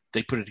 I'm sure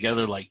they put it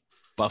together like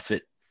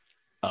Buffett.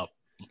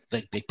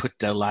 They put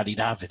the La Di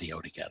Da video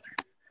together.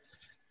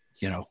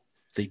 You know,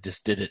 they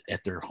just did it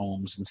at their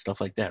homes and stuff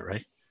like that,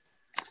 right?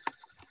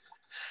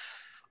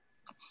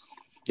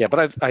 Yeah,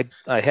 but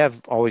I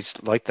have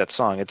always liked that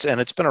song. It's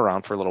been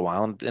around for a little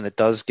while, and it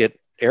does get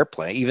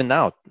airplay even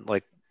now.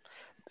 Like,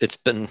 it's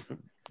been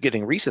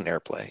getting recent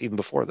airplay even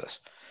before this.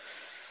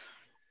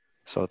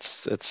 So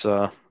it's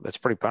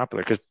pretty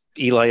popular, because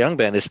Eli Young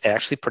Band is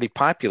actually pretty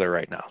popular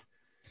right now.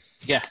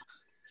 Yeah.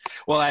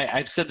 Well,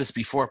 I've said this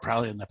before,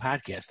 probably in the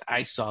podcast.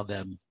 I saw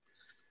them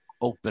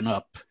open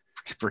up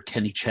for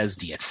Kenny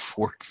Chesney at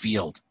Ford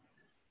Field.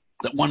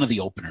 One of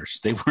the openers.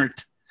 They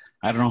weren't.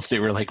 I don't know if they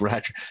were like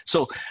Roger.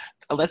 So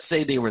let's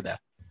say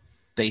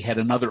they had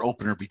another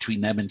opener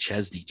between them and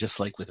Chesney, just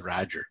like with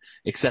Roger,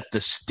 except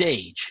the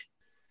stage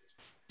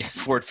at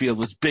Ford Field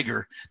was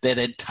bigger than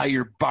that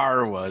entire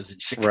bar was in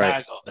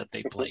Chicago that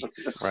they played.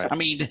 Right. I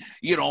mean,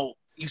 you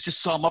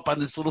just saw them up on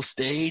this little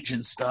stage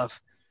and stuff.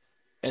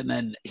 And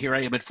then here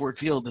I am at Ford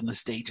Field, and the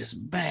stage is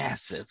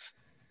massive.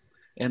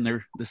 And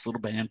they're this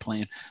little band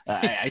playing.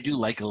 I do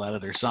like a lot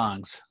of their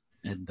songs.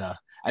 And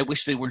I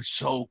wish they weren't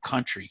so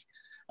country.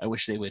 I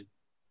wish they would,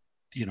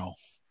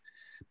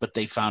 but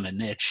they found a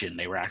niche, and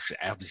they were actually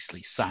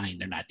obviously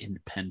signed. They're not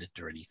independent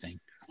or anything.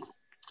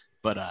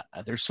 But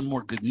there's some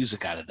more good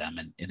music out of them,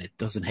 and it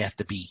doesn't have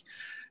to be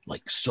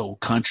like so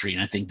country.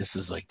 And I think this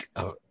is like,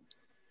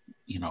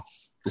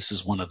 this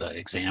is one of the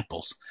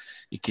examples.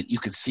 You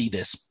can see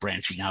this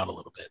branching out a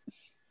little bit.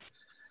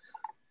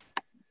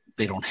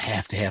 They don't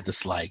have to have the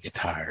slide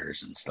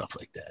guitars and stuff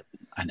like that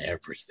on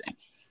everything.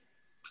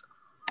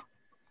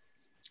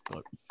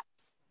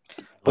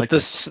 But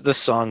this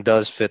song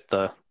does fit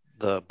the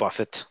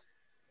Buffett,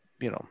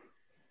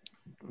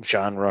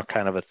 genre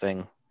kind of a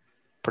thing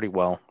pretty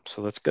well.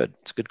 So that's good.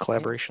 It's a good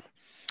collaboration.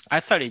 I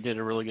thought he did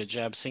a really good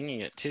job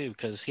singing it too,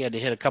 because he had to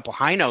hit a couple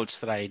high notes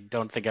that I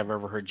don't think I've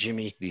ever heard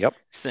Jimmy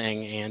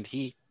sing, and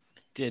he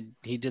did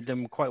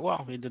them quite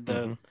well. He did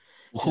the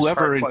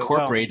whoever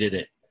incorporated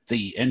it,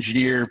 the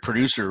engineer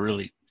producer,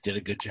 really did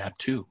a good job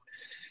too.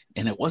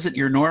 And it wasn't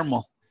your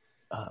normal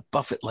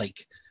Buffett,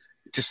 like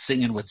just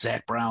singing with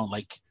Zach Brown.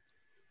 Like,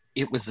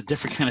 it was a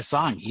different kind of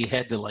song. He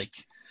had to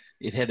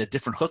it had a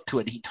different hook to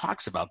it. He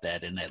talks about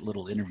that in that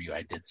little interview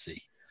I did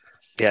see.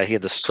 Yeah, he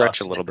had to stretch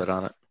a little bit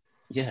on it.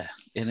 Yeah,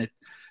 and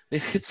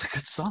it's a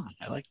good song.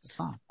 I like the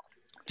song.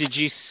 Did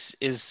you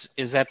is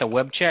that the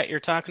web chat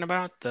you're talking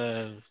about?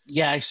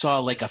 Yeah, I saw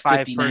like a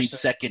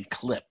 59-second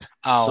clip.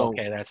 Oh, so,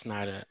 okay, that's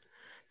not it.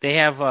 They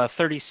have a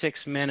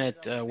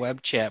 36-minute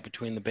web chat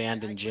between the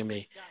band and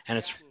Jimmy, and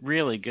it's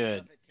really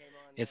good.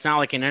 It's not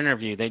like an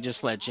interview. They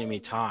just let Jimmy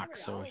talk,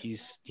 so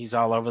he's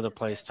all over the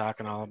place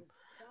talking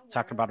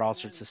about all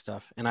sorts of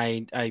stuff. And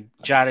I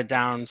jotted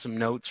down some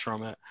notes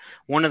from it.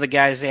 One of the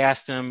guys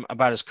asked him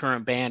about his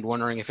current band,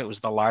 wondering if it was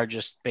the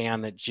largest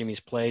band that Jimmy's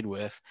played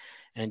with.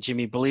 And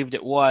Jimmy believed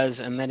it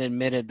was, and then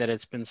admitted that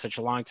it's been such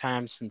a long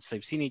time since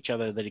they've seen each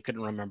other that he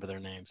couldn't remember their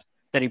names,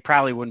 that he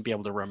probably wouldn't be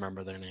able to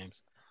remember their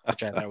names,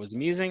 which I thought was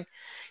amusing.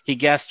 He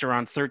guessed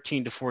around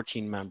 13 to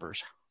 14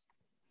 members.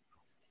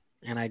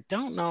 And I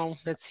don't know,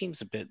 that seems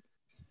a bit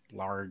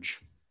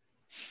large.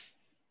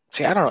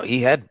 See, I don't know.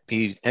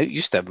 He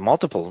used to have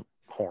multiple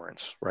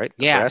horns, right?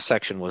 The brass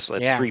section was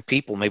like 3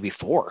 people, maybe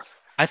 4.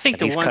 I think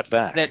the one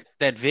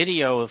that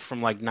video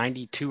from like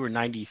 92 or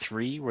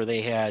 93 where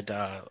they had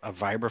a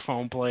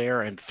vibraphone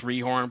player and 3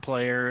 horn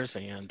players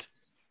and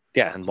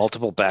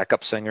multiple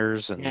backup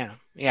singers and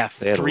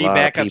 3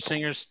 backup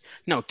singers.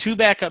 No, 2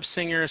 backup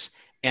singers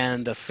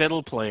and the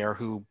fiddle player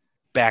who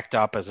backed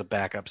up as a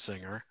backup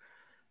singer.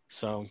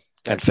 So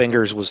and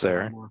Fingers was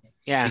there.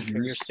 Yeah,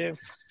 Fingers too.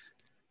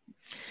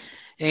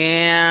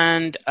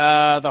 And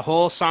the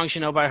whole Songs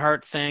You Know by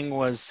Heart thing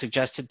was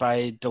suggested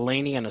by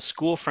Delaney and a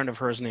school friend of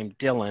hers named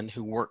Dylan,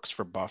 who works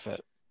for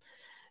Buffett.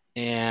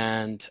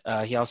 And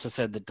he also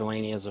said that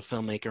Delaney is a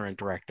filmmaker and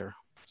director.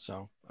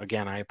 So,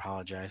 again, I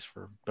apologize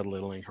for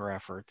belittling her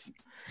efforts.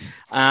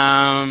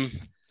 I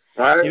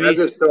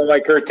just don't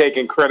like her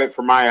taking credit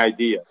for my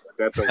idea.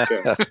 That's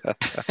okay.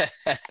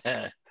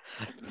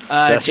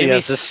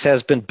 This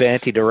has been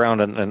bantied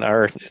around in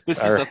our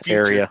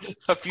area.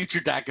 A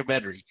future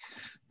documentary.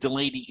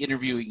 Delaney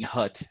interviewing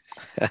HUD.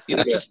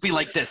 Just be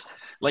like this,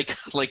 like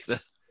the.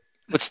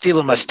 What's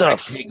stealing my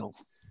stuff? Rectangle.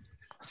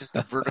 Just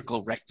a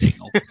vertical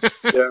rectangle.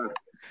 Yeah.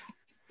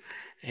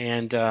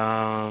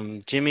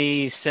 And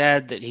Jimmy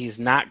said that he's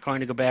not going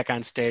to go back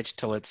on stage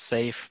till it's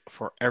safe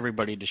for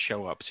everybody to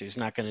show up. So he's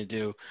not going to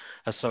do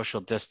a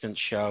social distance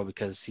show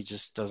because he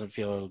just doesn't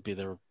feel it'll be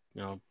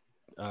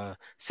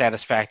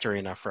satisfactory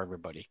enough for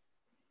everybody.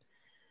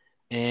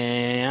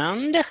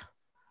 And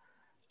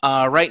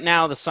right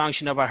now, the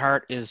Songs You Know by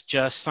Heart is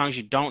just Songs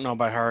You Don't Know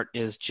by Heart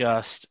is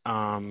just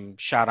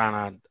shot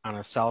on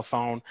a cell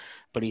phone.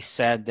 But he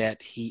said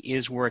that he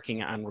is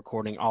working on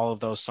recording all of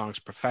those songs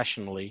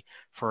professionally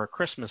for a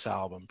Christmas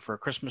album, for a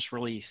Christmas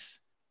release.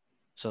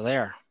 So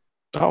there.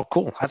 Oh,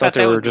 cool! I thought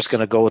they were just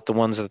going to go with the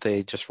ones that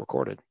they just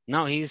recorded.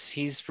 No,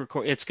 he's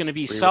record. It's going to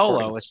be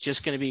solo. It's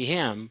just going to be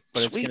him,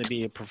 but It's going to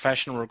be a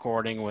professional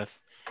recording with,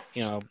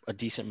 a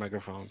decent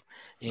microphone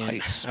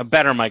and a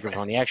better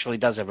microphone. He actually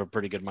does have a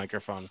pretty good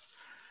microphone.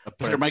 A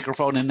better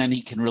microphone, and then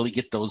he can really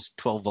get those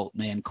 12-volt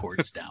man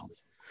cords down.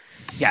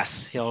 Yeah,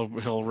 he'll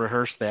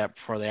rehearse that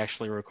before they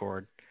actually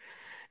record.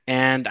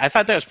 And I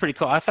thought that was pretty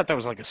cool. I thought that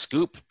was like a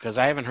scoop because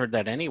I haven't heard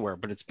that anywhere,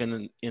 but it's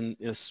been in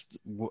this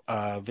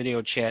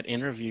video chat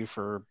interview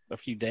for a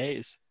few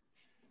days.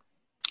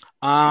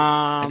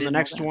 The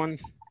next one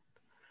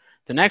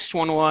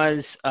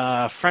was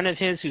a friend of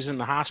his who's in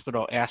the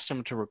hospital asked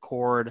him to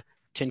record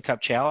Tin Cup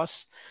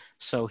Chalice.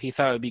 So he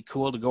thought it would be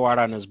cool to go out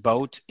on his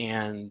boat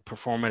and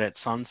perform it at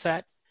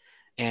sunset.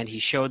 And he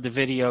showed the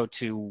video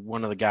to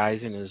one of the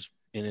guys in his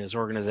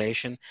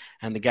organization,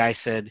 and the guy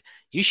said,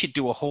 "You should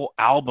do a whole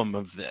album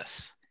of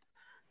this."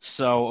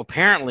 So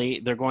apparently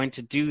they're going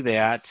to do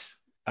that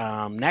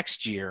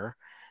next year,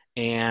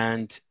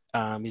 and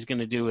he's going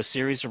to do a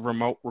series of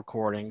remote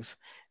recordings,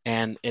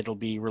 and it'll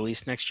be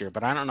released next year.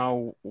 But I don't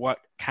know what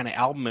kind of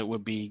album it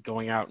would be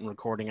going out and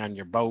recording on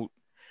your boat.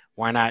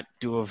 Why not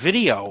do a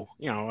video,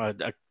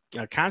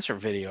 a concert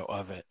video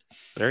of it?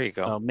 There you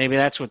go. Maybe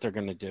that's what they're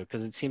going to do,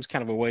 because it seems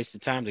kind of a waste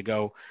of time to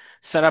go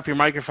set up your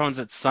microphones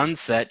at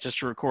sunset just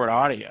to record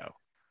audio.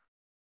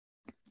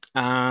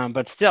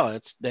 But still,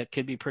 that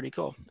could be pretty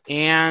cool.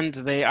 And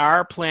they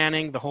are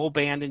planning, the whole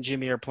band and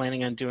Jimmy are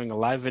planning on doing a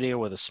live video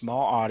with a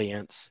small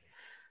audience,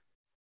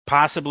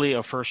 possibly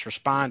of first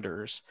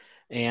responders,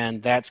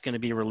 and that's going to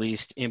be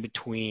released in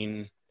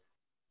between,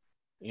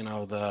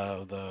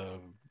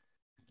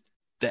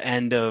 the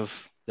end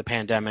of the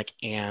pandemic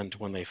and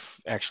when they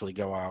actually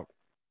go out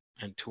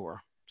and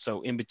tour.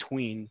 So in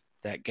between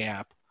that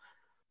gap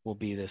will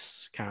be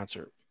this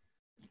concert.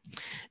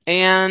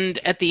 And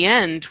at the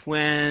end,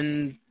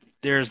 when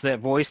there's that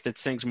voice that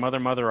sings Mother,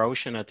 Mother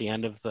Ocean at the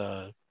end of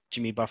the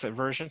Jimmy Buffett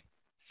version,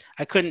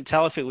 I couldn't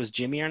tell if it was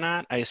Jimmy or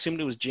not. I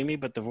assumed it was Jimmy,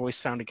 but the voice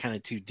sounded kind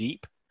of too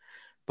deep.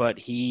 But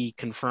he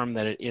confirmed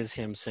that it is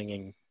him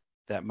singing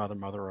that Mother,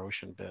 Mother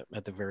Ocean bit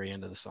at the very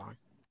end of the song.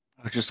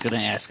 I was just going to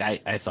ask. I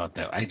thought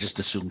that. I just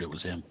assumed it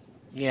was him.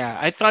 Yeah,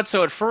 I thought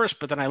so at first,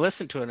 but then I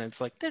listened to it, and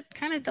it's like, that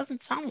kind of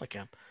doesn't sound like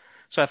him.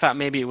 So I thought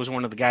maybe it was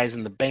one of the guys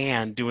in the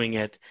band doing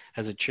it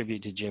as a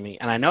tribute to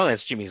Jimmy. And I know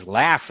that's Jimmy's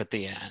laugh at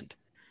the end.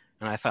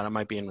 And I thought it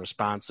might be in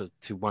response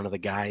to one of the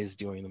guys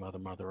doing the Mother,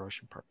 Mother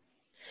Ocean part.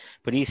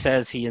 But he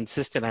says he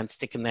insisted on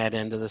sticking that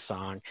into the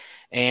song.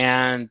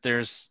 And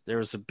there's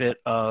a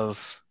bit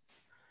of,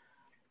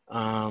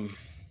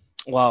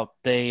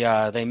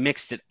 they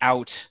mixed it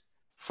out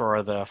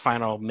for the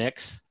final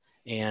mix,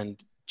 and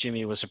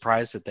Jimmy was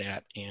surprised at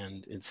that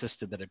and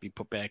insisted that it be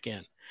put back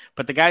in.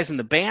 But the guys in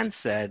the band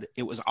said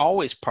it was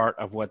always part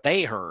of what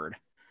they heard.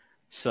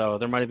 So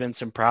there might have been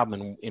some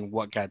problem in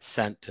what got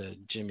sent to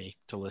Jimmy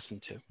to listen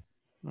to.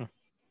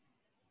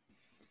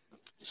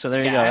 So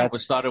there you go. I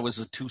always thought it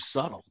was too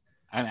subtle.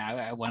 I mean,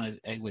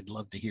 I would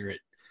love to hear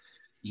it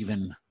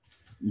even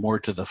more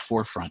to the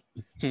forefront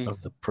of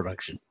the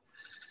production.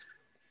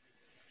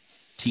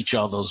 Teach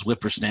all those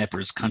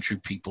whippersnappers, country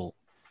people,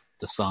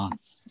 the song.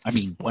 I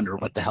mean, wonder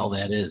what the hell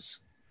that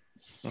is.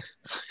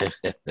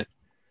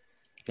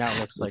 Now it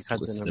looks like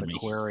Hudson in an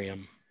aquarium.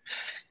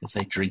 As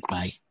I drink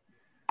my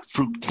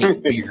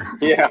fruitcake beer.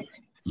 Yeah.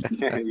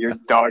 You're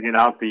dogging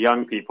out the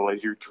young people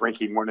as you're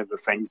drinking one of the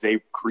things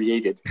they've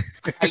created.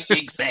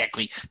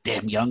 Exactly.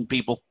 Damn young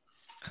people.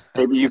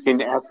 Maybe you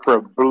can ask for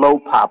a blow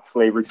pop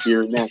flavored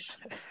beer next.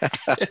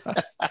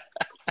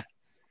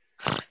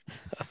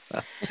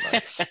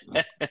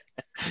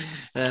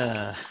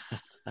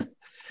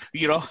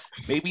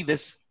 Maybe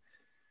this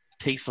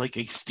tastes like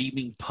a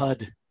steaming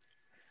pud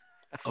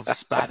of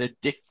Spotted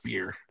Dick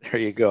beer. There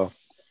you go.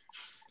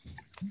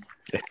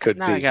 It could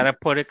be. I got to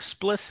put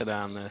explicit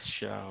on this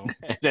show.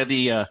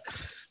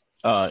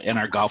 In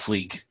our golf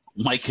league,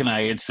 Mike and I,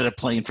 instead of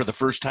playing for the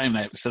first time,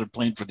 instead of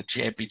playing for the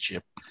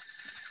championship,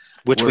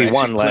 which we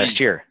won last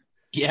year.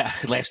 Yeah,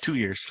 last 2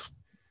 years.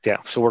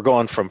 Yeah, so we're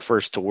going from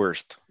first to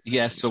worst.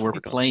 Yeah, so we're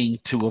playing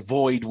to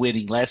avoid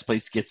winning. Last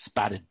place gets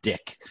Spotted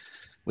Dick,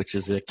 which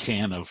is a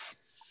can of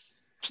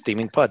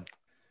steaming pud.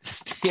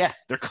 Yeah,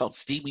 they're called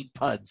steaming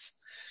puds,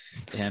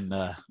 and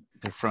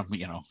they're from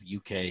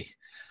UK,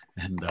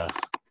 and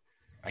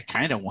I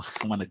kind of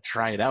want to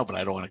try it out, but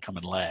I don't want to come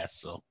in last.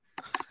 So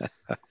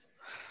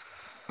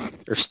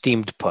they're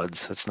steamed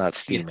puds. It's not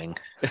steaming.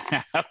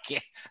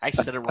 Okay, I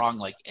said it wrong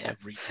like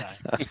every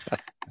time.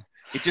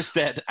 It just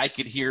that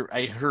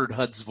I heard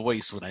Hud's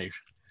voice when I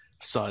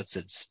saw it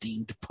said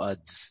steamed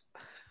puds.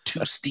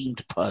 2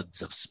 steamed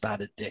puds of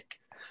Spotted Dick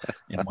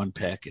in one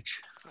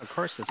package. Of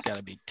course, it's got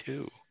to be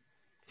 2.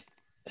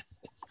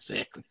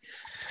 Exactly.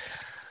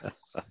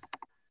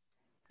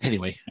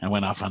 Anyway, I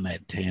went off on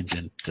that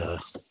tangent.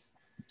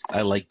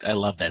 I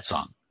love that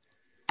song.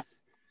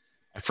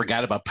 I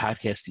forgot about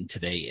podcasting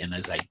today, and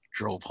as I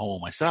drove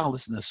home, I said, I'll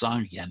listen to the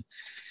song again.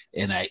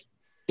 And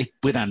it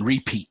went on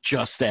repeat,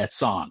 just that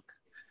song,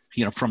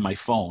 from my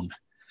phone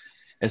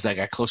as I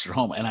got closer to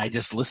home. And I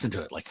just listened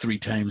to it like 3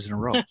 times in a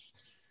row.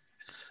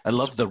 I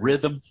love the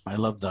rhythm. I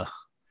love the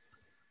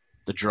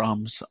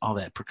drums, all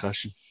that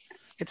percussion.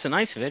 It's a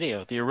nice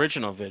video. The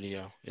original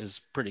video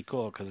is pretty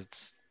cool because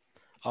it's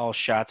all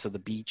shots of the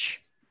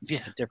beach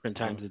at different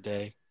times of the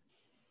day.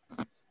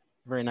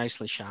 Very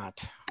nicely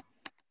shot.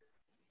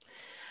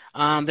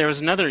 There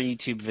was another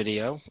YouTube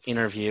video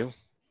interview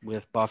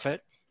with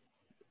Buffett,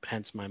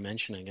 hence my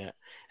mentioning it.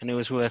 And it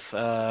was with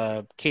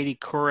Katie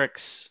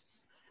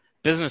Couric's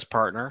business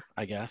partner,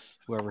 I guess,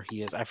 whoever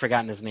he is. I've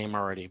forgotten his name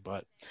already,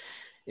 but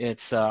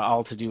it's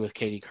all to do with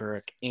Katie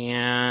Couric.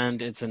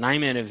 And it's a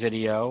 9-minute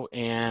video,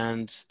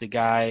 and the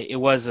guy, it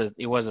was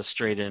a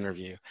straight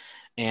interview.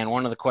 And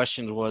one of the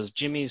questions was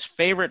Jimmy's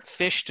favorite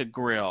fish to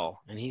grill,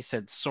 and he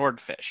said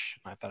swordfish.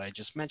 I thought I'd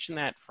just mention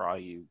that for all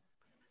you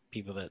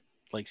people that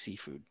like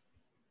seafood.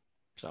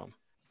 So,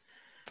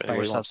 if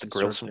anybody wants to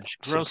grill some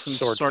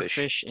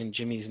swordfish in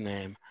Jimmy's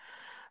name.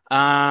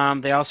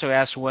 They also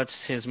asked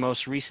what's his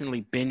most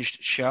recently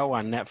binged show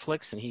on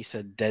Netflix, and he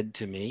said Dead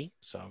to Me.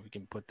 So we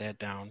can put that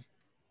down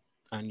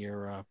on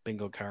your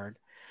bingo card.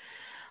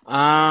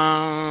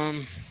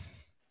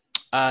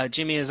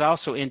 Jimmy is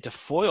also into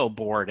foil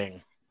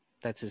boarding.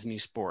 That's his new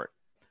sport,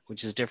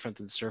 which is different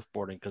than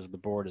surfboarding because the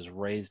board is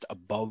raised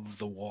above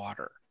the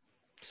water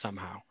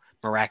somehow,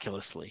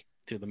 miraculously,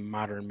 through the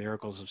modern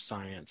miracles of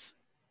science.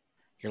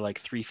 You're like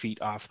 3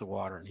 feet off the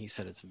water, and he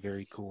said it's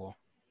very cool.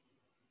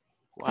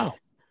 Wow.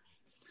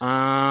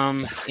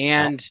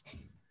 And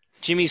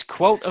Jimmy's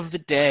quote of the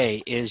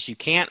day is, "You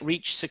can't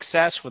reach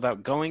success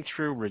without going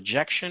through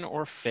rejection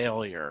or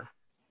failure."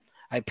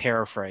 I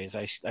paraphrase.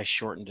 I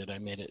shortened it. I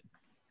made it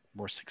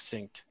more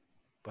succinct,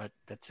 but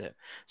that's it.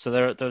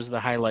 So those are the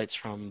highlights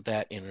from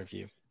that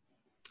interview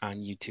on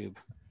YouTube.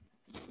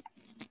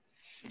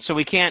 So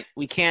we can't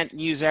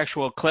use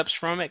actual clips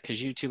from it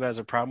because YouTube has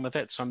a problem with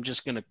it. So I'm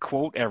just going to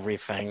quote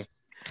everything,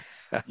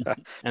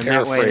 and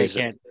that way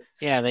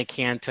they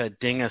can't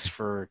ding us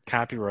for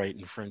copyright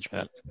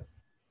infringement.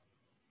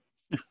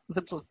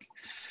 That's okay.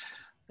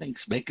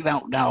 Thanks, Mick.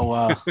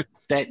 Now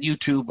that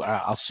YouTube,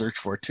 I'll search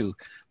for it too,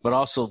 but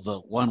also the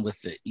one with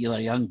the Eli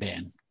Young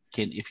Band.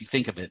 If you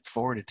think of it,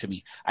 forward it to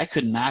me. I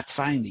could not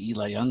find the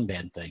Eli Young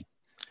Band thing.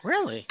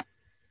 Really?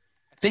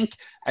 I think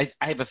I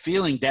have a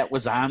feeling that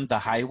was on the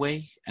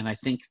highway, and I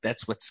think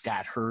that's what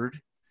Scott heard.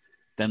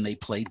 Then they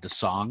played the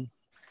song.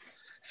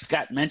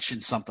 Scott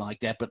mentioned something like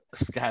that, but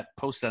Scott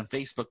posted on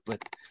Facebook,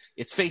 but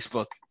it's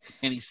Facebook,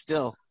 and he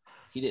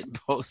didn't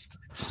post.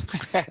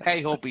 I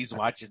hope he's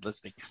watching,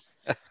 listening.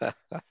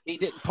 He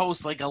didn't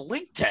post like a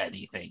link to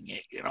anything,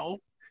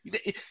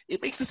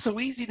 It makes it so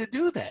easy to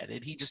do that.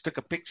 And he just took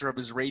a picture of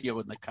his radio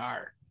in the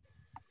car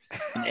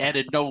and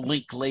added no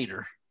link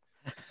later.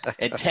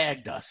 and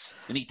tagged us.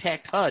 And he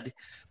tagged HUD.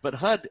 But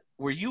HUD,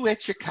 were you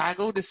at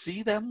Chicago to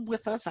see them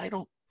with us? I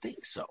don't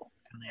think so.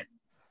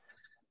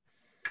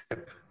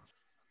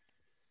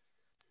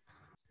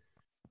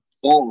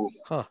 Oh,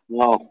 huh.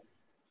 No.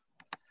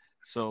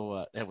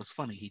 So that was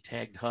funny. He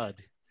tagged HUD.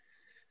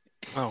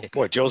 Oh,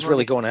 boy, Joe's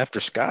really going after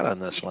Scott on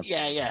this one.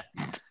 Yeah.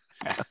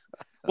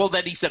 Well,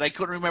 then he said, I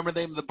couldn't remember the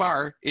name of the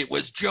bar. It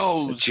was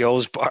Joe's.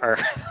 Joe's Bar.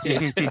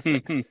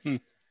 And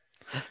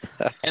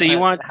you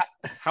want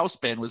house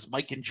band was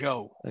Mike and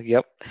Joe.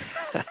 Yep.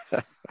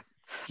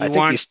 I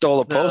think you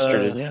stole a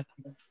poster, didn't you?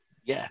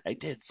 Yeah, I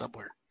did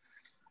somewhere.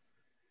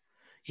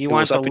 You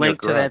want the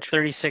link to that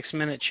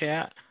 36-minute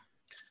chat?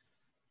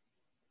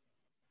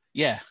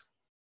 Yeah.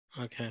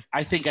 Okay.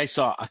 I think I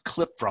saw a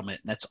clip from it,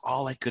 and that's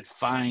all I could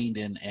find,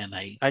 and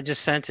I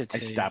just sent it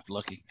to you. I stopped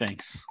looking.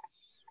 Thanks.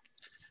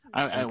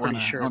 I want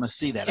to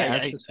see that.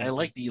 Yeah, I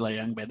like the Eli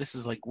Young band. This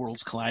is like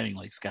worlds colliding,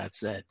 like Scott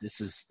said.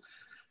 This is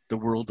the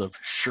world of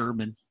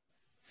Sherman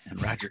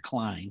and Roger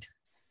Klein.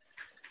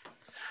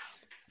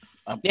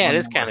 Yeah, it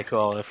is kind of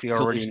cool. If you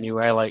already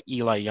knew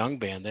Eli Young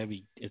band, that'd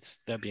be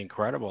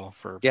incredible.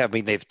 Yeah, I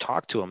mean they've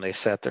talked to him. They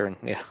sat there and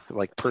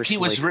like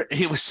personally.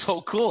 He was so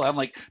cool. I'm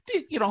like,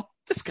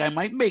 this guy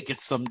might make it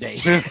someday.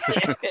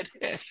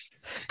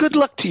 Good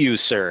luck to you,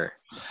 sir.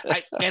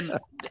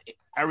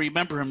 I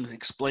remember him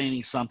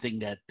explaining something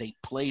that they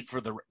played for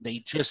they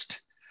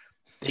just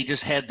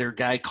had their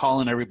guy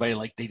calling everybody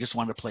like they just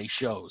want to play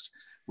shows,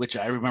 which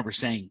I remember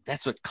saying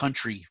that's what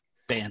country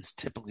bands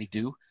typically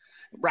do.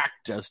 Rock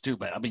does too,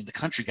 but I mean the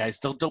country guys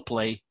they'll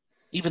play,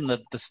 even the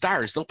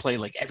stars they'll play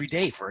like every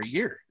day for a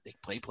year. They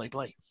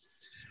play.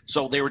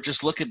 So they were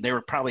just looking. They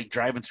were probably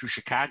driving through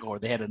Chicago, or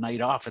they had a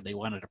night off and they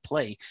wanted to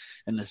play,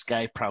 and this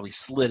guy probably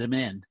slid him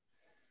in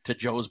to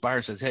Joe's Bar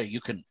and says, "Hey,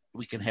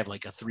 we can have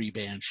like a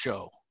 3-band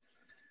show."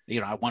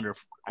 I wonder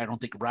if I don't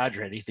think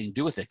Roger had anything to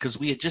do with it because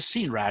we had just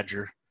seen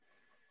Roger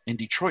in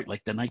Detroit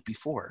like the night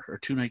before or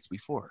 2 nights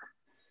before.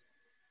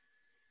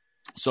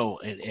 So,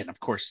 and of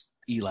course,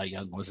 Eli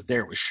Young wasn't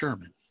there. It was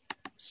Sherman.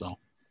 So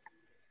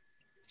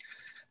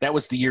that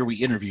was the year we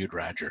interviewed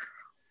Roger.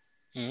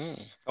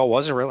 Mm. Oh,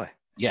 was it really?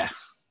 Yeah.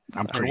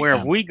 And where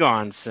have we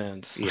gone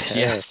since?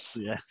 Yes.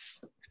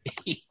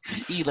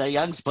 Eli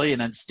Young's playing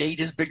on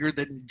stages bigger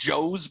than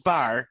Joe's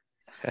Bar.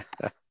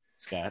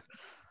 Scott.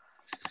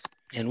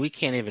 And we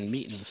can't even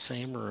meet in the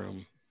same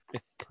room.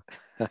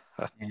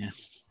 Yeah.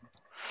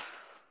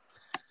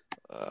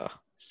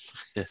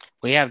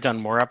 We have done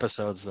more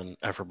episodes than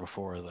ever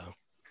before, though.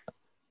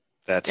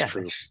 That's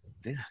true.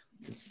 Yeah.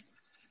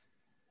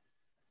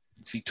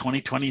 See,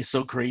 2020 is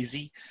so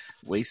crazy.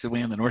 Wasted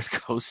away on the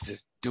North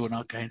Coast doing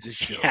all kinds of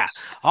shows. Yeah,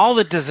 all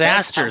the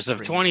disasters of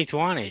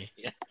 2020.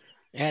 Yeah.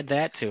 Add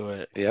that to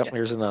it. Yep, yeah.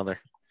 Here's another.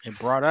 It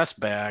brought us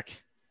back.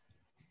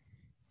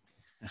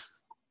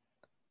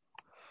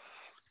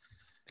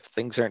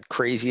 Things aren't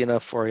crazy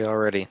enough for you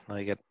already.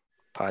 I get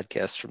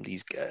podcasts from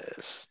these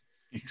guys.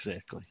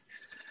 Exactly.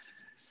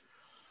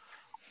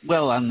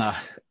 Well,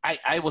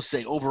 I will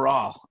say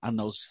overall on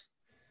those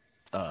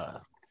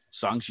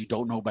songs you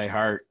don't know by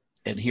heart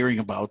and hearing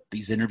about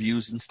these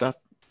interviews and stuff,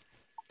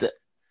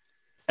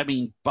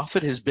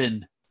 Buffett has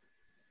been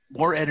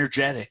more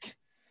energetic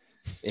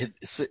and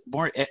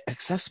more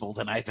accessible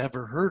than I've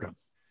ever heard him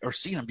or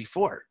seen him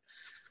before.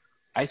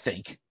 I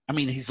think.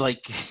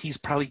 He's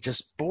probably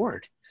just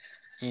bored.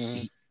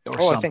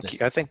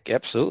 Mm-hmm. I think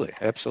absolutely.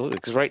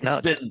 Because right now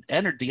the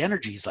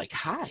energy is like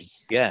high.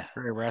 Yeah,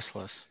 very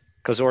restless.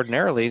 Because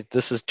ordinarily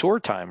this is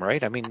tour time,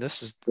 right?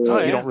 This is you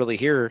don't really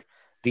hear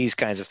these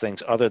kinds of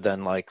things other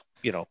than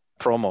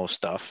promo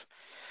stuff,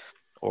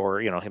 or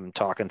him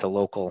talking to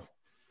local,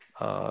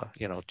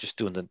 just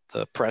doing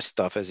the press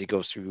stuff as he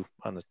goes through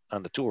on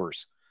the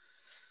tours.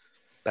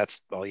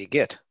 That's all you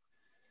get,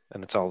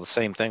 and it's all the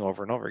same thing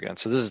over and over again.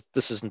 So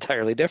this is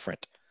entirely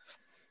different.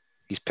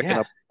 He's picking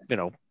up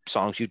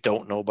songs you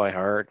don't know by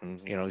heart,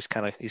 and he's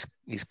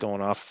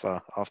going off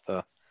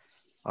the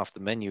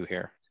menu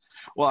here.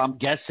 Well, I'm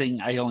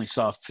guessing I only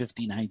saw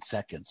 59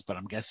 seconds, but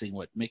I'm guessing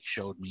what Mick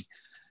showed me,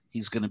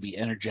 he's going to be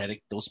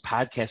energetic. Those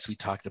podcasts we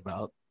talked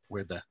about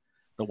where the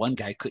one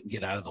guy couldn't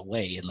get out of the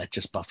way and let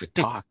just Buffett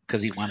talk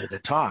because he wanted to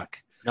talk.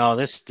 No,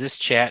 this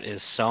chat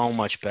is so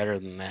much better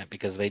than that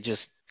because they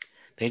just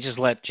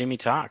let Jimmy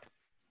talk.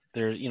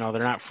 They're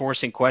not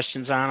forcing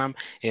questions on him.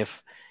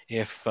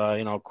 If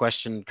a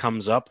question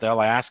comes up,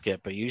 they'll ask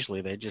it, but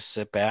usually they just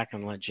sit back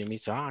and let Jimmy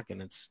talk,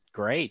 and it's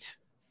great.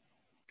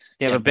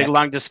 They have a big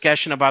long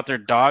discussion about their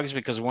dogs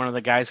because one of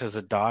the guys has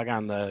a dog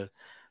on the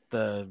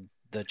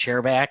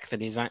chair back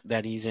that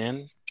he's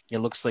in. It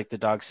looks like the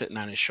dog's sitting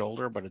on his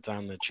shoulder, but it's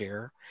on the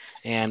chair.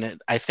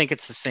 And I think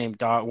it's the same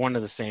dog, one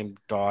of the same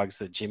dogs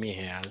that Jimmy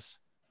has,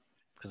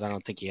 because I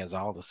don't think he has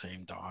all the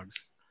same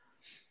dogs.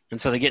 And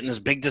so they get in this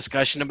big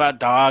discussion about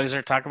dogs.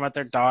 They're talking about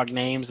their dog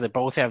names. They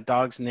both have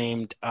dogs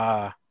named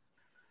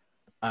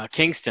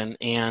Kingston,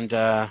 and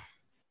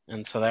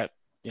so that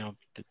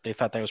they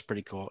thought that was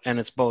pretty cool. And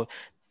it's both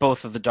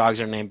of the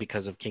dogs are named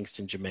because of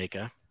Kingston,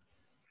 Jamaica.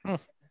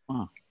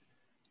 Oh.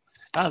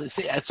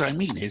 See, that's what I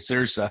mean. Is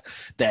there's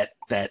that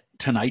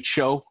Tonight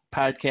Show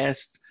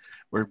podcast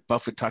where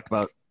Buffett talked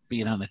about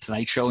being on the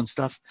Tonight Show and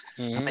stuff.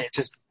 Mm-hmm. I mean,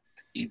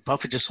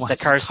 Buffett just wants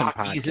the Carson to talk.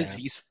 podcast.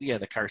 He's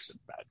the Carson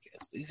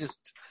podcast. He's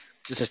just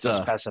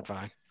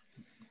specify.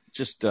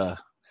 Just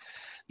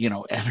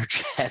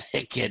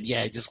energetic, and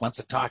he just wants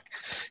to talk.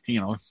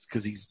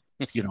 Because he's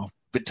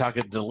been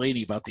talking to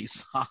Delaney about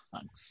these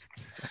songs.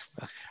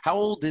 How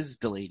old is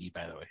Delaney,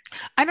 by the way?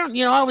 I don't.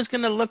 I was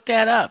going to look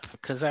that up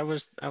because I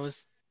was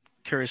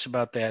curious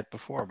about that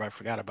before, but I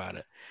forgot about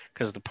it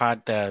because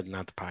not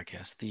the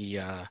podcast.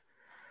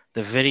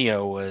 The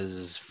video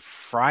was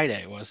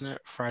Friday, wasn't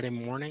it? Friday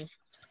morning.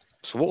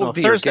 So what would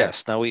be your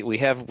guess? Now we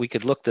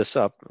could look this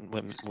up.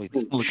 We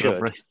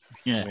should.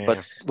 Yeah.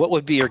 But what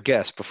would be your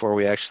guess before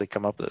we actually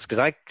come up with this? Because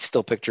I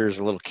still picture her as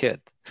a little kid.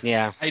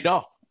 Yeah, I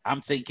know. I'm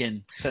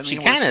thinking she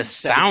kind of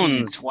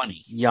sounds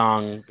 20.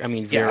 young. I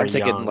mean, very I'm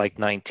thinking young. like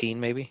 19,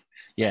 maybe.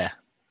 Yeah.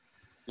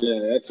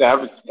 Yeah,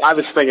 I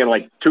was thinking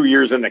like 2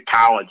 years into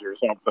college or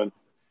something.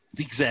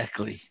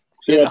 Exactly.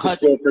 She went to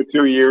school for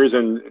 2 years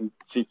and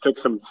she took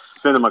some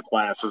cinema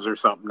classes or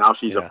something. Now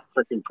she's a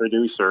freaking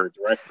producer, or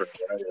director.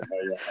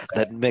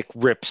 That Mick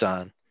rips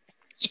on.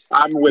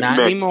 I'm with Not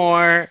Mick.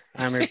 Anymore.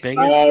 I'm her biggest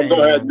fan.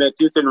 Go ahead, Mick.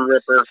 You can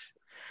rip her.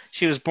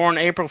 She was born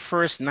April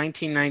 1st,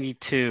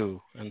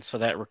 1992, and so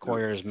that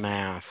requires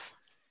math.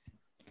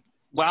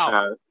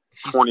 Wow.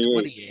 She's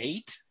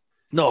 28.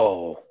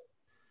 No.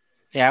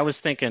 Yeah, I was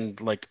thinking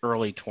like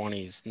early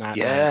 20s, not.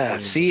 Yeah,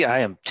 see, I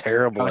am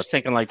terrible. I was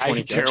thinking like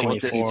 22,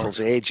 24.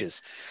 People's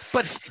ages.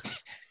 But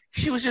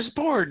she was just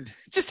born.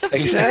 Just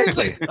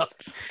exactly.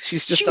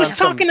 She's just on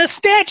talking to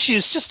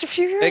statues just a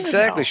few years ago.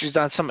 Exactly. She's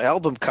on some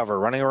album cover,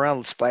 running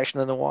around,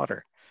 splashing in the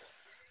water.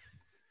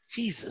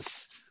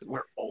 Jesus,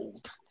 we're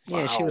old.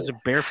 Yeah, wow. She was a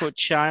barefoot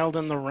child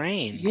in the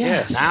rain.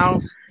 Yes.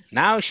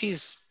 Now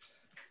she's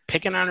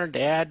picking on her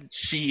dad.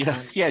 She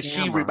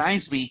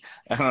reminds me.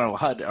 I don't know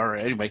HUD or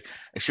anyway.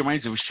 She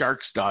reminds me of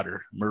Shark's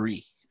daughter,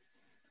 Marie.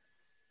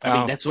 I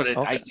mean, that's what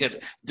I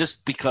get.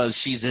 Just because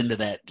she's into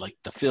that, like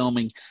the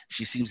filming,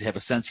 she seems to have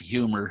a sense of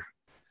humor,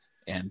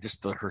 and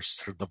just the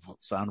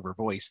sound of her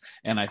voice.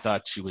 And I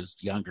thought she was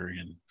younger.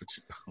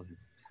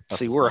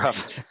 See, we're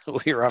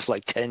off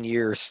like 10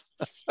 years.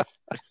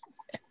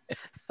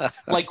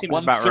 Like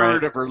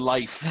 1/3 of her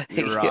life.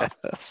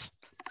 Yes.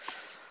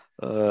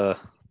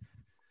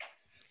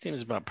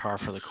 Seems about par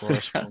for the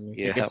course for me.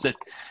 Yeah. I guess that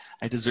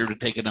I deserve to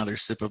take another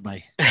sip of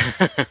my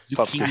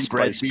zucchini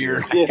bread beer.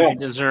 Yeah. I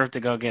deserve to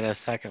go get a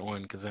second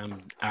one because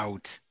I'm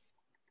out.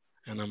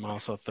 And I'm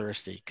also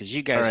thirsty because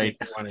you guys make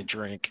me want to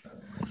drink.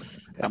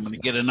 I'm going to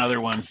get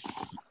another one.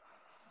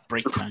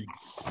 Break time.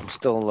 I'm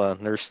still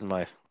nursing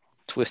my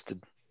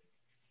twisted.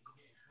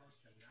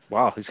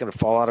 Wow, he's going to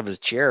fall out of his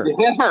chair.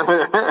 Yeah,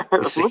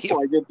 it looked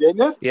like it,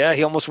 didn't it? Yeah,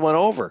 he almost went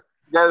over.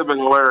 That would have been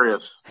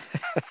hilarious.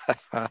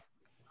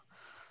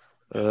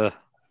 What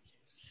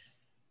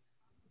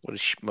a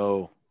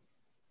schmo.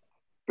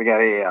 We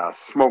got a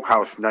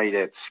smokehouse night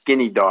at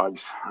Skinny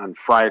Dogs on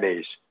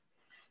Fridays.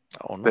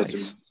 Oh, nice.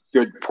 That's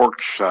good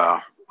pork,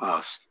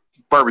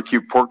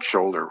 barbecue pork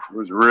shoulder. It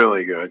was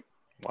really good.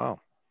 Wow.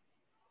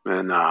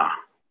 And I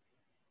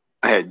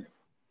had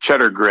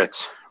cheddar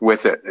grits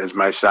with it as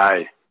my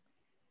side.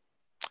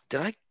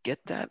 Did I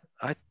get that?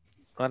 I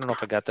don't know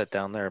if I got that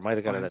down there. I might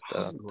have got it at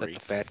the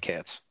Fat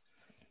Cats.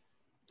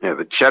 Yeah,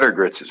 the cheddar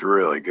grits is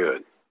really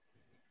good.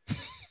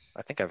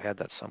 I think I've had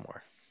that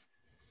somewhere.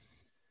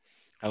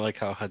 I like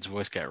how HUD's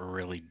voice got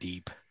really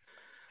deep.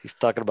 He's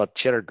talking about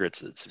cheddar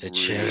grits.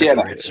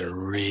 Cheddar grits are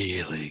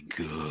really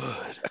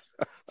good.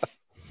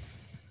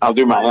 I'll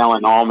do my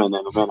Alan Allman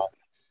in a minute.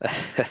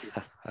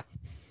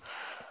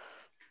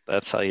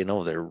 That's how you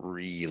know they're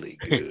really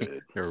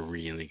good. They're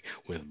really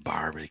with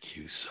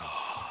barbecue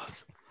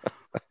sauce.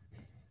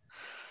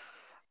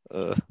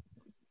 What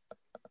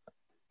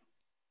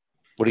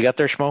do you got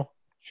there, Schmo?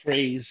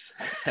 Trey's.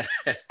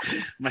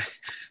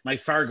 my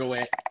Fargo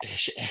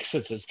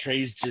accent says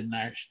Trey's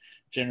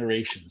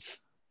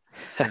Generations.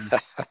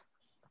 It's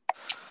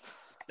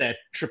that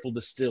triple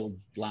distilled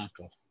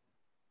Blanco.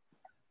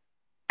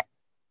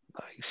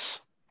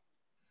 Nice.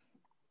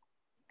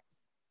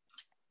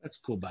 That's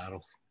a cool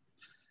bottle.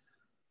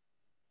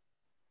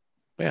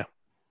 Yeah.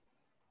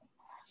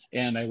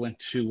 And I went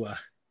to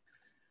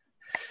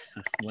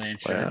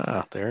Blanchard.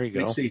 Ah, there you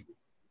go. Let's see.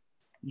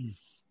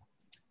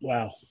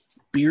 Wow.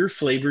 Beer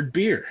flavored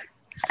beer.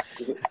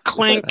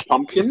 Clink.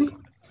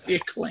 Pumpkin? Yeah,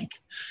 clink.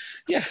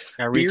 Yeah.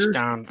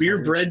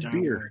 Beer bread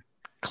beer.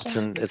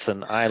 It's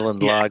an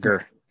island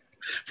lager.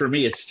 For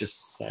me, it's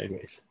just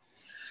sideways.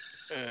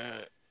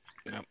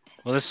 Yep.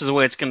 Well, this is the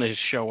way it's going to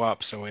show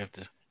up, so we have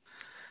to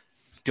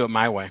do it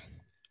my way.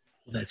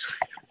 That's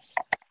right.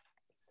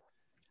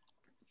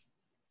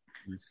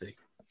 Let's see.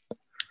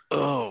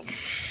 Oh.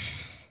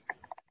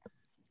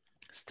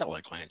 Still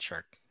like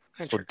Landshark.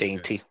 Or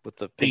dainty with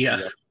the pinky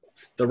up.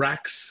 The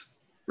Rax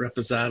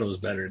Reposado is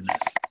better than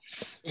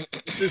this.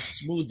 This is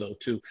smooth, though,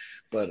 too,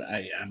 but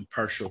I'm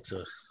partial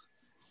to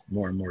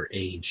more and more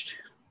aged.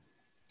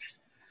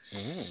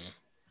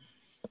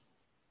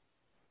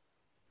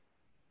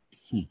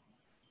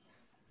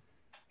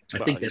 I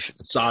think that's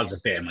the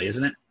Sauza family,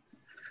 isn't it?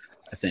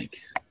 I think.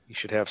 You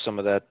should have some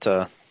of that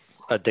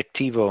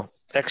Addictivo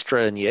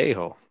Extra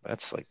Añejo.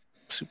 That's like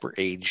super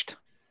aged.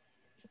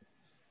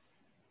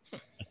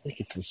 I think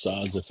it's the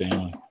Sauza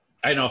family.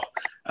 I know.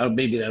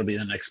 Maybe that'll be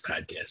the next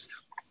podcast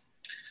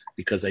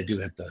because I do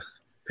have to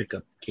pick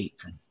up Kate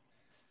from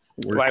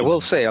work. Well, I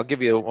will say, I'll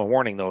give you a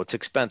warning though. It's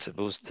expensive.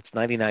 It's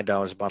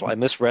 $99 a bottle. I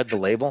misread the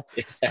label.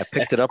 I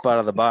picked it up out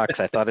of the box.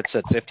 I thought it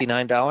said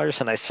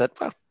 $59, and I said,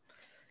 "Well,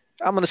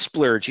 I'm going to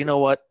splurge. You know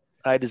what?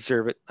 I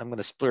deserve it. I'm going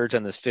to splurge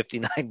on this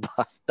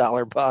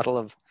 $59 bottle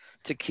of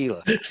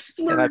tequila."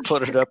 Splurge. And I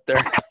put it up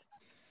there.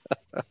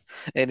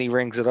 And he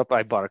rings it up.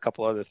 I bought a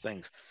couple other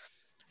things.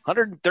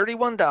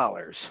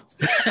 $131.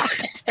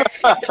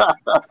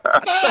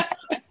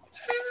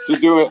 To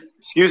do it.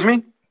 Excuse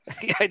me?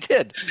 Yeah, I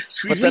did.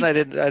 But then I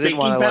didn't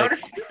want to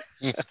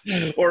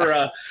like.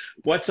 Or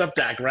what's up,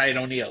 Doc? Ryan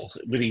O'Neal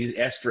when he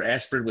asked for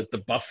aspirin with the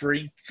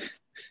buffering,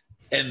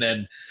 and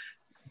then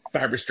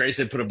Barbara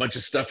Streisand put a bunch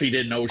of stuff he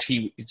didn't know.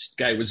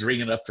 Guy was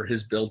ringing up for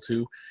his bill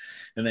too,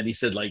 and then he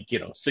said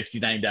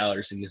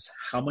 $69. And he goes,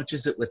 "How much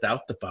is it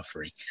without the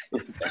buffering?"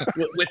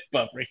 with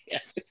buffering,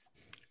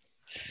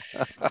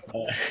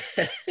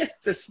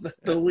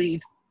 just the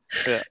weed.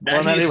 Yeah.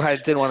 Well, I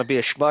didn't want to be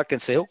a schmuck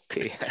and say,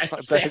 "Okay,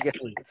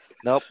 exactly.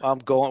 Nope, I'm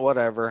going.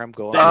 Whatever, I'm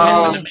going."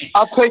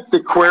 I'll take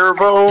the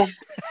Cuervo.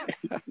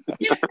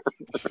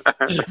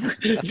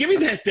 Give me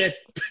that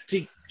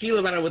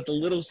tequila bottle with the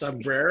little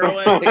sombrero.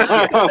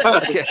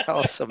 Yeah,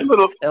 awesome.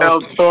 Little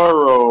El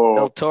Toro.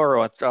 El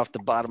Toro off the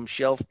bottom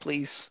shelf,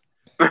 please.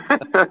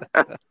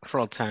 For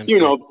all time.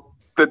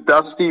 The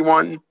dusty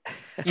one.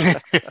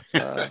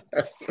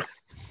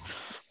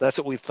 That's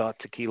what we thought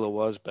tequila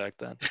was back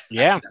then.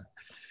 Yeah.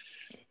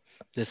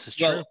 This is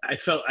true.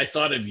 Well, I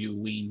thought of you,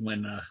 Ween,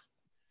 when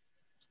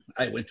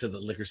I went to the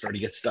liquor store to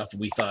get stuff, and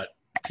we thought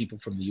people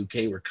from the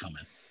UK were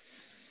coming.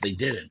 They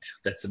didn't.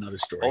 That's another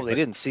story. Oh, they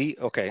didn't see?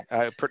 Okay.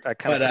 I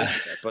kind of that,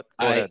 but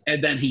go ahead.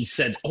 And then he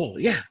said, "Oh,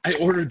 yeah, I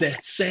ordered the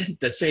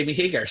Sammy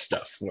Hagar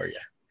stuff for you."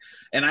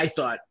 And I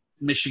thought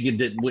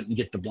Michigan wouldn't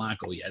get the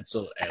Blanco yet,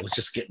 so I was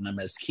just getting them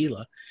as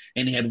tequila.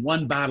 And he had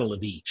one bottle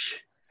of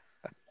each.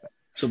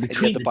 So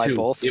between the two,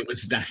 both? It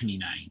was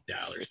 $99.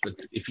 But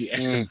if you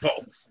add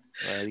both,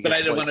 but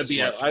I don't want to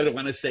be. I don't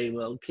want to say,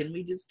 "Well, can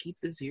we just keep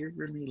this here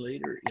for me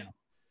later?"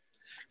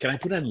 Can I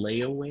put on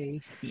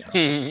layaway?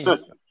 Yeah.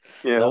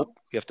 Nope.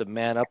 You have to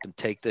man up and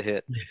take the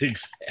hit.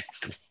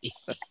 Exactly.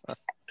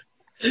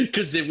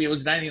 Because if it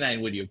was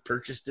 $99, would you have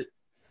purchased it?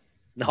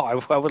 No, I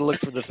would have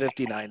looked for the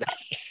 $59.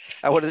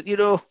 I would have.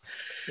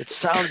 It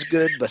sounds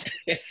good, but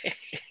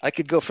I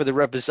could go for the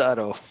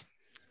Reposado.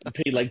 I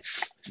paid like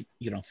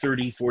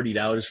 $30,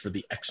 $40 for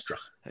the extra.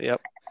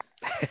 Yep.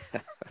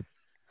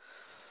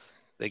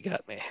 They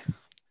got me.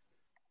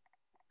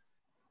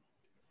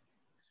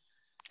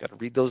 Got to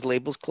read those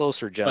labels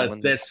closer,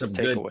 gentlemen. But that's some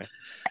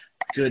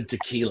good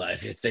tequila.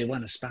 If they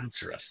want to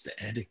sponsor us, the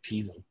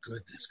Addictivo,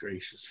 goodness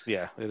gracious.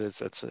 Yeah, it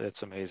is.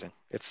 It's amazing.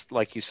 It's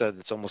like you said.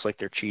 It's almost like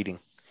they're cheating.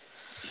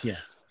 Yeah.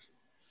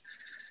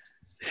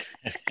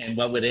 And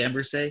what would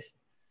Amber say?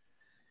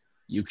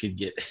 You could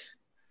get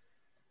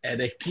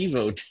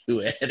Addictivo to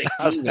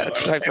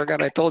Addictivo. I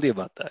forgot I told you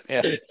about that.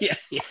 Yeah.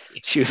 Yeah.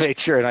 She made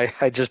sure, and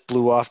I just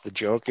blew off the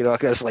joke. I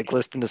was like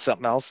listening to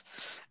something else,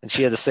 and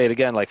she had to say it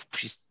again. Like,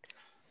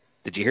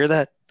 did you hear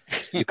that?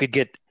 You could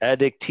get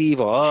Addictivo.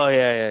 Oh,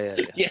 yeah.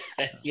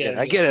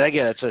 I get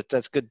it.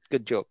 That's good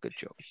joke. Good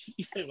joke.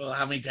 Well,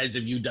 how many times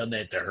have you done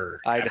that to her?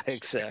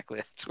 Exactly.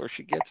 That's where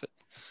she gets it.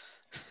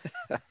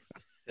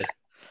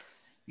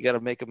 You got to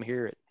make them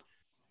hear it.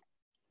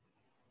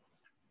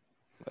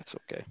 That's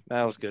okay.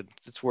 That was good.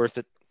 It's worth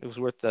it. It was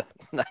worth the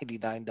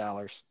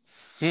 $99.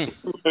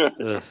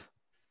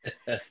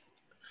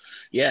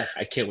 Yeah,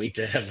 I can't wait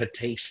to have a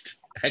taste.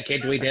 I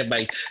can't wait to have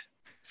my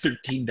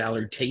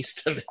 $13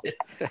 taste of it.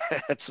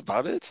 That's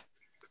about it.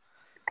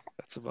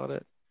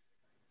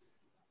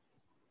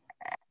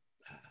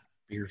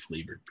 Beer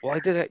flavored. Well,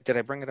 did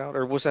I bring it out,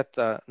 or was that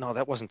no?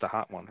 That wasn't the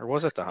hot one, or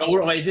was it the hot?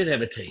 Oh, I did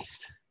have a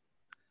taste.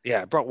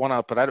 Yeah, I brought one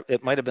out, but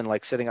it might have been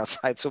like sitting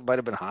outside, so it might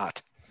have been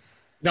hot.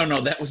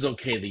 No, that was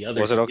okay. The other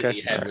was it okay?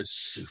 We had was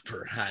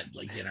super hot,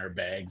 like in our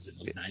bags. It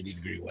was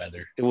 90-degree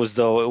weather. It was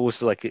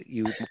like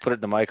you put it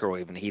in the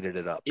microwave and heated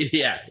it up.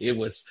 Yeah, it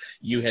was.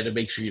 You had to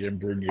make sure you didn't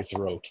burn your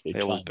throat.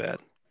 It was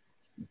bad.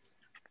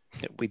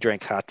 We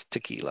drank hot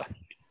tequila.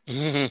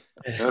 That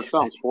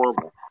sounds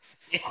horrible.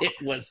 It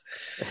was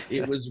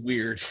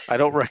weird. I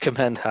don't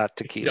recommend hot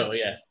tequila. No,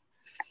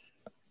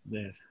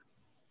 yeah.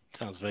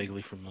 Sounds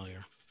vaguely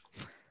familiar.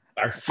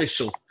 Our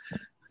official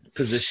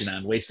position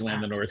on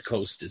Wasteland the North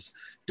Coast is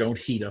don't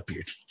heat up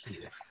your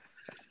tequila.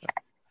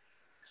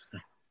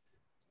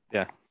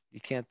 Yeah, you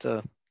can't.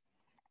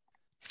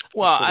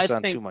 Well, I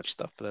think too much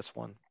stuff, but that's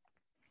one.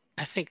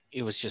 I think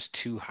it was just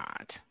too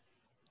hot.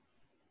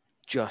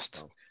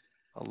 Just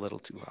a little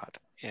too hot.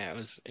 Yeah, it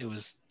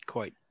was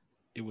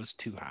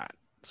too hot.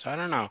 So I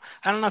don't know.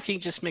 I don't know if you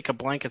can just make a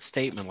blanket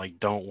statement like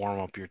don't warm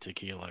up your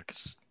tequila.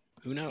 'Cause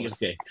Who knows?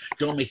 Okay,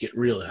 don't make it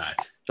real hot.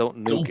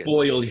 Don't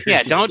boil your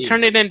tequila. Don't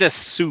turn it into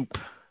soup.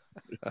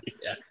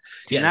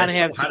 Do not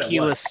have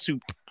tequila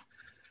soup.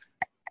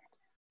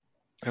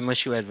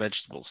 Unless you add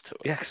vegetables to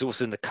it. Yeah, because it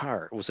was in the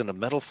car. It was in a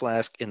metal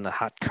flask in the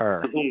hot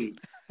car.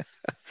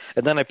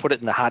 And then I put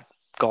it in the hot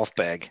golf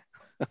bag.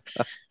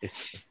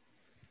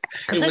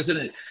 Was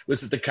it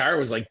the car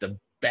was like the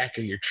back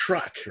of your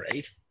truck,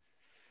 right?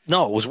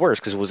 No, it was worse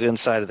because it was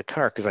inside of the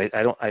car. Because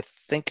I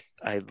think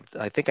I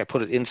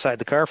put it inside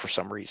the car for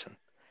some reason.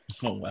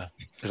 Oh wow!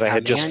 Because I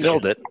had just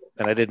filled it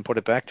and I didn't put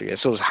it back there yet,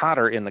 so it was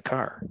hotter in the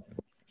car.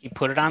 He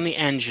put it on the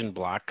engine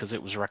block because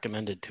it was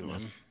recommended to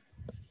him.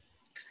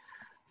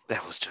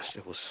 That was just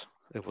it was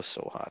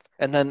so hot.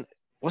 And then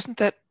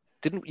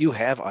didn't you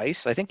have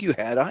ice? I think you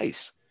had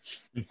ice.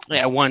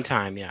 Yeah, one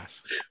time,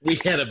 yes. We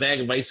had a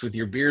bag of ice with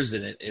your beers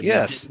in it. And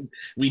yes.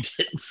 We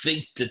didn't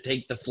think to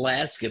take the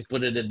flask and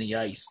put it in the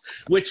ice,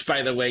 which,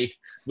 by the way,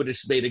 would have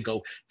made it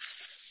go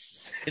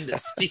into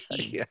steam.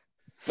 Yeah.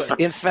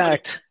 But in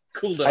fact,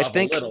 cooled it off a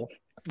little.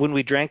 When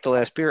we drank the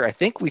last beer, I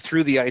think we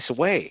threw the ice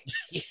away.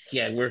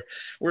 Yeah, we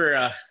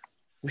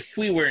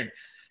weren't.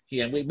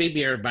 Yeah,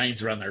 maybe our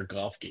minds are on our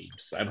golf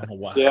games. I don't know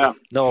why. Yeah.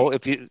 No,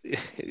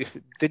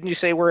 didn't you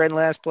say we're in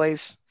last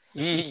place?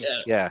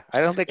 Yeah.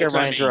 I don't think our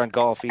minds are on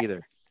golf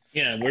either.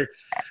 Yeah,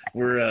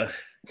 we're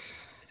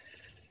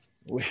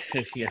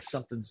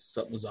something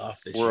was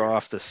off this year. We're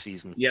off this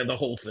season. Yeah, the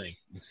whole thing.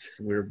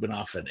 We've been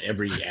off in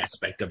every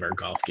aspect of our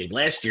golf game.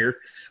 Last year,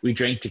 we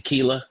drank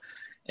tequila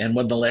and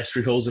won the last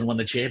 3 holes and won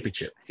the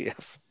championship. Yeah.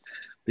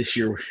 This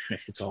year,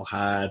 it's all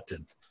hot.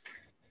 And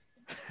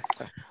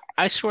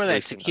I swear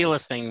that tequila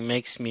thing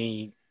makes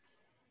me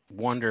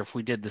wonder if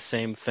we did the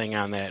same thing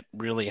on that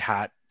really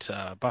hot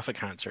Buffett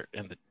concert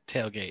and the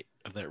tailgate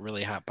of that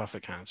really hot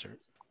Buffett concert.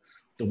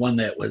 The one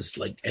that was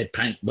like the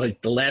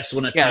last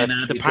one at Pine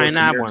Knob. The Pine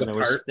Knob one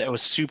that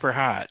was super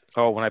hot.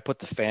 Oh, when I put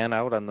the fan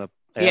out on the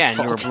asphalt. Yeah, and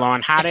you were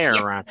blowing hot air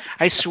around.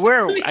 I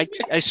swear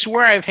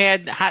I've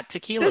had hot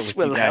tequila with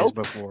you guys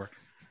before.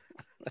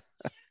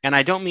 And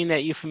I don't mean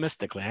that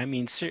euphemistically. I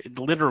mean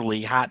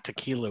literally hot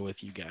tequila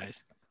with you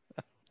guys.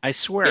 I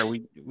swear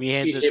we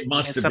had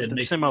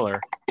something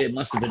similar. It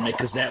must have been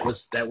because that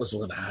was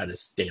one of the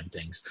hottest damn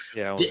things.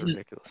 Yeah, it was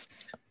ridiculous.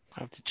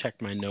 I'll have to check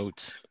my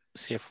notes,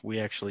 see if we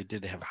actually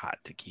did have hot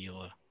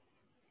tequila.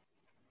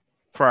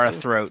 For our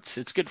throats.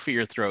 It's good for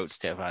your throats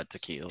to have hot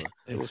tequila.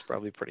 It was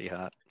probably pretty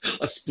hot.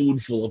 A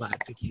spoonful of hot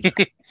tequila.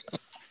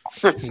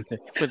 With a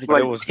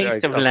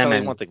taste of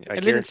lemon. One thing. I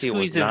guarantee it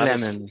was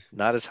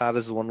not as hot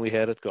as the one we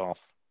had at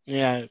golf.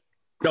 Yeah.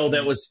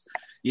 No,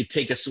 you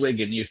take a swig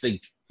and you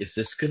think, is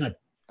this going to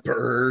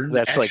burn?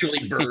 That's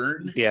actually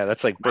burn? Yeah,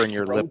 that's like burn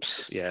your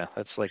lips. Yeah,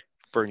 that's like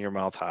burn your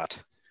mouth hot.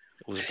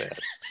 It was bad.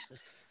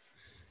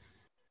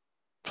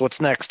 So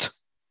what's next?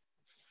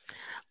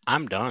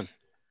 I'm done.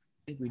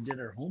 I think we did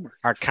our homework.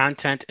 Our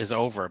content is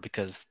over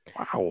because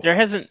there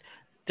hasn't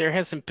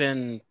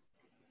been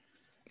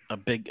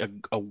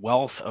a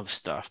wealth of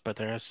stuff, but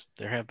there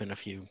have been a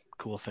few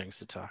cool things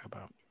to talk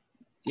about.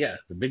 Yeah,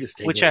 the biggest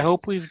thing, which I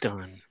hope we've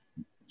done.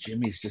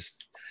 Jimmy's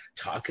just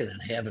talking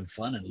and having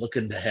fun and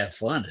looking to have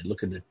fun and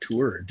looking to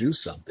tour or do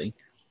something.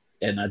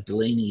 And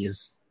Delaney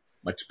is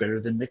much better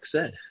than Mick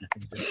said.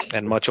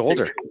 And much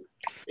older.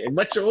 And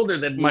much older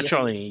than much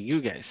older than you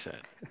guys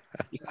said.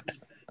 You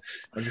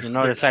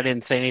notice I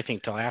didn't say anything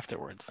till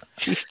afterwards.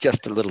 She's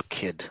just a little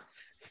kid.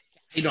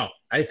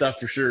 I thought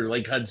for sure,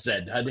 like Hud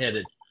said, Hud had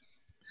it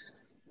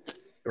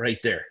right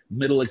there.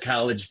 Middle of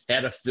college,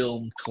 had a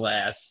film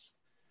class.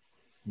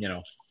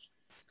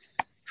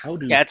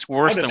 That's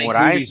worse than what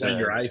I said. On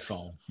your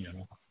iPhone,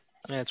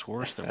 That's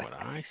worse than what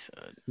I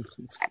said.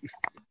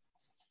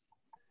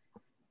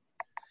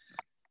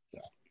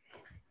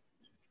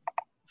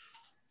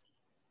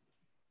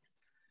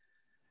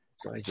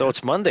 So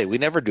it's Monday. We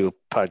never do a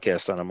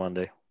podcast on a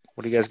Monday.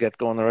 What do you guys got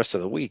going the rest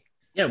of the week?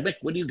 Yeah, Mick,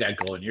 what do you got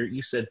going?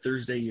 You said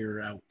Thursday you're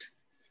out.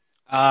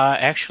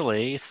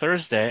 Actually,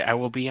 Thursday I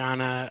will be on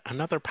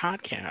another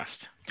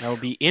podcast. I will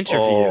be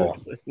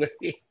interviewed.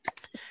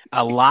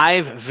 A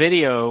live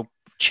video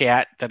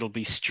chat that'll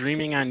be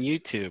streaming on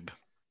YouTube.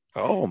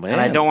 Oh, man.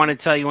 And I don't want to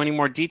tell you any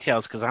more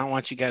details because I don't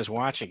want you guys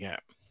watching it.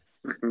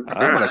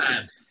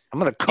 I'm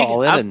gonna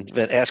call in and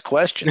ask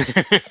questions.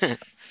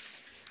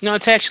 No,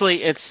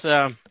 it's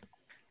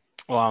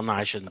well, no,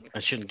 I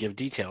shouldn't give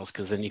details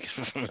because then you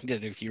can find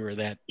it if you were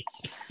that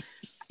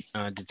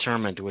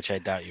determined, which I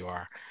doubt you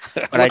are.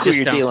 But look who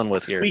you're dealing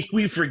with here.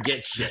 We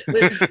forget shit.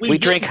 We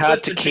drink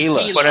hot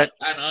tequila. But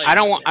I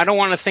don't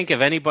want to think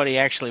of anybody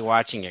actually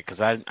watching it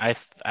because I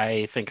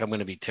think I'm going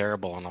to be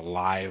terrible in a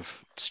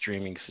live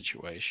streaming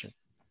situation.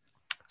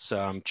 So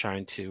I'm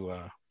trying to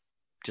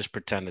just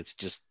pretend it's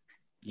just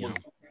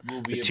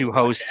the two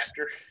hosts.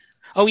 After.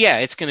 Oh yeah,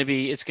 it's gonna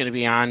be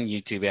on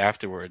YouTube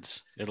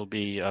afterwards. It'll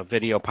be a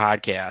video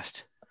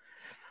podcast,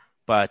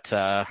 but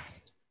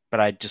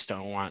I just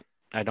don't want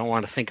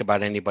to think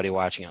about anybody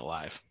watching it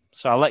live.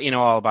 So I'll let you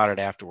know all about it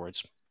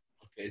afterwards.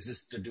 Okay, is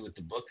this to do with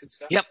the book and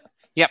stuff?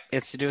 Yep,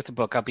 it's to do with the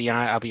book. I'll be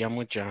on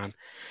with John.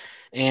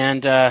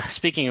 And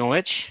speaking of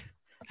which,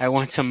 I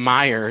went to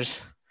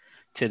Myers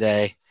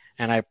today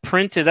and I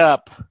printed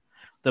up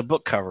the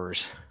book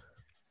covers.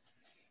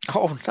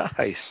 Oh,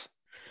 nice.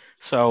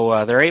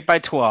 So they're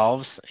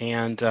 8x12s,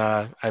 and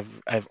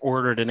I've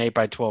ordered an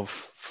 8x12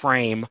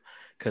 frame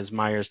because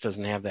Myers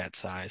doesn't have that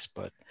size.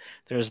 But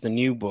there's the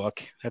new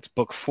book. That's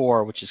book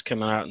 4, which is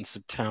coming out in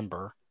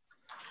September.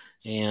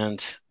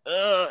 And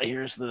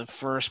here's the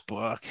first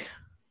book.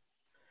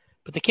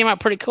 But they came out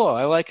pretty cool.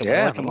 I like them.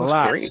 Yeah, I like them a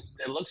lot. Great.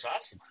 It looks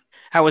awesome.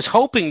 I was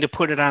hoping to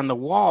put it on the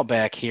wall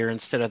back here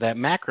instead of that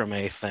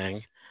macrame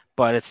thing,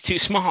 but it's too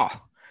small.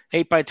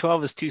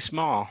 8x12 is too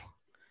small.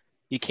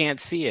 You can't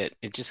see it.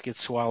 It just gets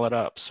swallowed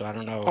up. So I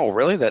don't know. Oh,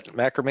 really? That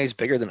macrame is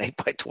bigger than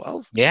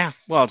 8x12? Yeah.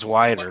 Well, it's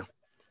wider.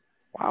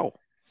 Wow.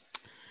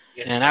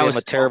 And I'm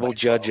a terrible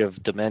judge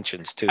of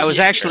dimensions, too. I was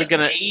actually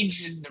going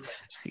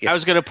to... I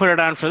was going to put it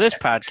on for this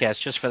podcast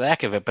just for the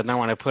heck of it, but then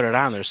when I put it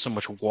on, there's so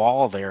much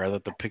wall there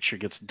that the picture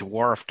gets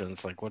dwarfed, and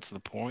it's like, what's the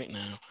point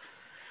now?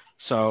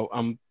 So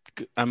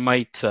I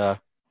might,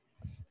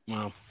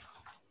 well,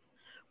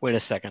 wait a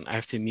second. I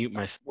have to mute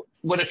myself.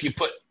 What if you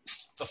put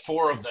the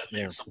 4 of them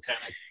in some kind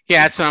of...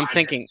 Yeah, that's what I'm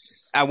thinking.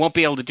 I won't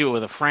be able to do it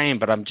with a frame,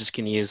 but I'm just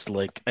going to use,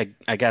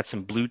 I got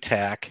some blue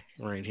tack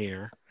right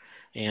here.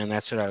 And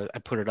that's what I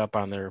put it up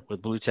on there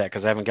with blue tack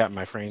because I haven't gotten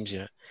my frames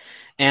yet.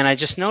 And I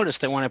just noticed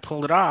that when I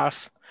pulled it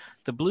off,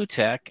 the blue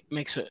tack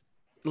makes it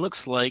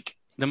looks like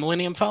the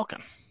Millennium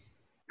Falcon.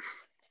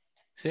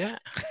 See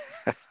that?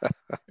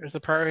 There's the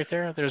part right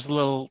there. There's a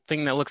little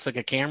thing that looks like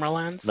a camera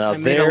lens. Now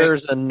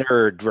there's a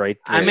nerd right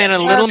there. I made a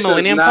little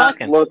Millennium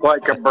Falcon. Look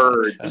like a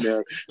bird,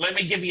 Nick. Let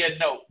me give you a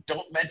note.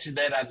 Don't mention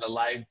that on the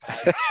live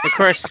podcast. Of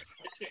course.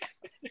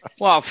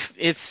 Well,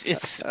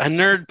 it's a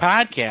nerd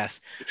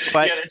podcast,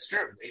 but yeah, that's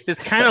true. This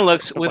kind of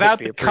looks, without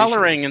the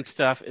coloring and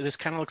stuff, this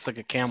kind of looks like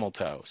a camel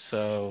toe.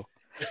 So,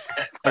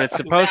 but it's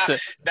supposed to.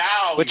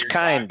 Now which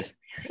kind?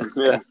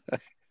 Yeah.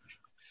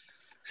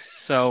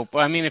 So, but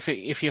I mean,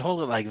 if you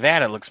hold it like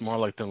that, it looks more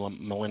like the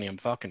Millennium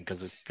Falcon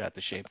because it's got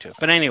the shape to it.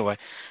 But anyway,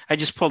 I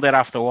just pulled that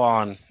off the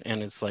wall,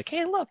 and it's like,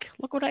 hey, look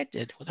what I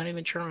did without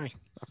even trying.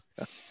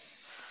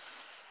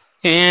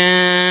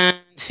 And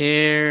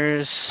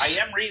here's... I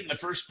am reading the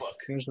first book.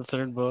 Here's the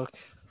third book.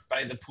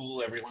 By the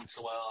pool every once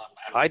in a while.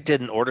 I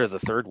didn't order the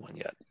third one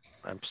yet.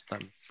 I'm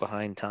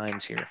behind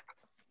times here.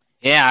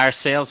 Yeah, our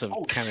sales have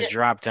kind of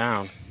dropped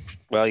down.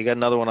 Well, you got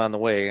another one on the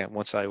way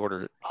once I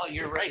ordered it. Oh,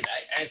 you're right.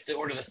 I have to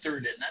order the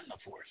third and then the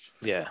fourth.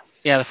 Yeah.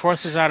 Yeah, the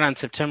fourth is out on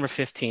September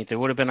 15th. It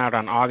would have been out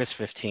on August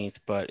 15th,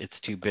 but it's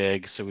too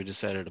big, so we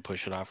decided to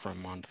push it off for a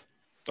month.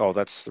 Oh,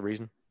 that's the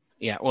reason?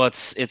 Yeah, well,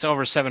 it's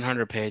over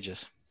 700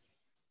 pages.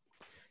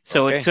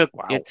 So okay.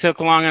 It took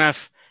long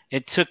enough.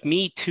 It took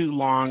me too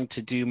long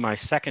to do my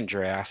second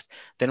draft.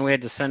 Then we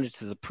had to send it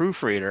to the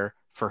proofreader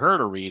for her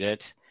to read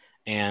it.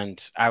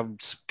 And I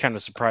was kind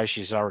of surprised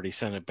she's already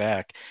sent it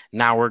back.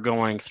 Now we're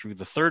going through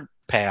the third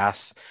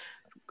pass,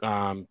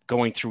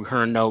 going through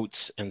her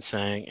notes and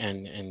saying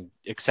and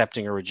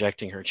accepting or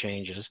rejecting her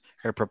changes,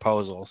 her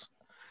proposed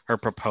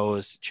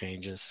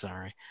changes.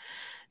 Sorry,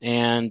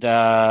 and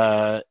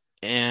I'm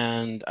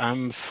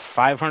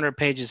 500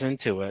 pages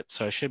into it,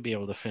 so I should be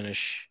able to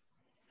finish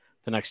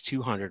the next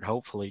 200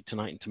 hopefully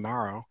tonight and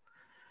tomorrow,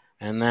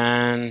 and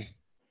then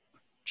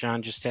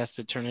John just has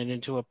to turn it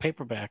into a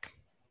paperback.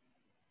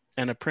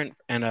 And a print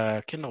and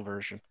a Kindle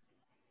version.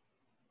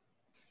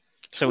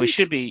 So we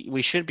should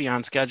be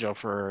on schedule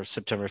for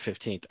September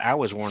 15th. I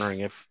was wondering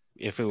if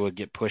it would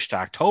get pushed to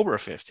October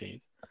 15th.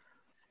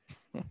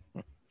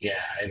 Yeah,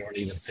 I don't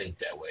even think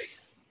that way.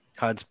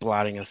 HUD's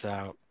blotting us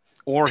out.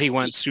 Or he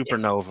went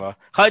supernova.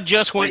 HUD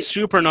just went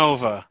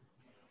supernova.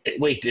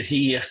 Wait, did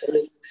he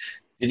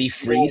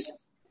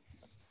freeze?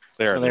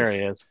 There he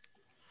is.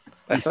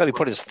 I thought he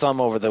put his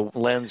thumb over the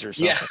lens or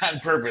something. Yeah, on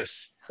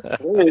purpose. There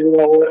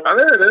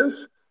it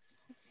is.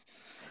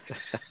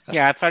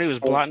 Yeah, I thought he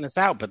was blotting us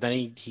out, but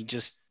then he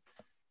just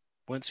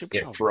went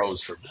supernova. It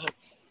froze for a minute.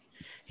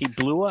 He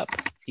blew up.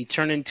 He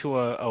turned into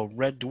a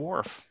red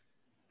dwarf.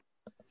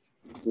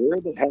 Where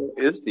the hell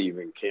is the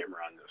even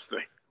camera on this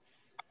thing?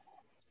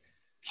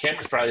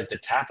 Camera's probably at the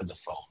top of the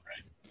phone,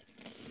 right?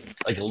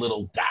 Like a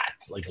little dot,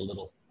 like a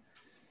little.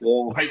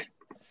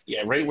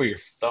 Yeah. Right where your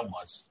thumb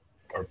was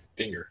or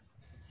finger.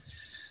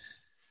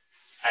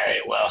 All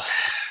right, well,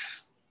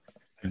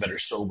 I better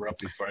sober up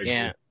before I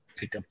go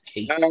pick up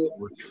Kate.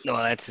 No,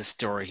 that's his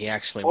story. He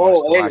actually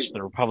wants to watch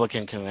the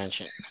Republican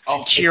convention.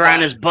 Oh, cheer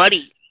on his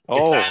buddy.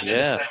 Oh,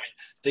 yeah.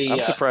 I'm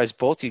surprised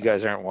both you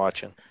guys aren't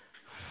watching.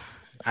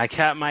 I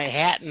caught my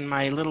hat and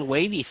my little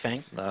wavy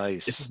thing.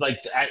 Nice. This is like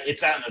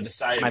it's on the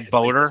side. My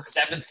boater.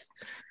 Like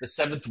the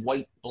seventh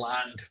white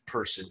blonde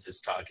person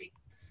is talking.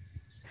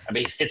 I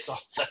mean, it's all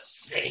the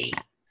same.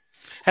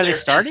 Have they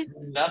started?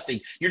 Nothing.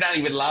 You're not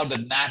even allowed to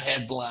not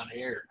have blonde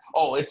hair.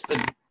 Oh, it's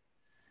been.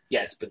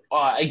 Yeah, it's been. Oh,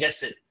 I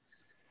guess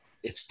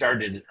it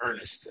started in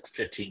earnest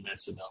 15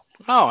 minutes ago.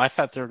 Oh, I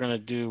thought they were going to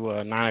do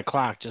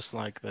 9:00, just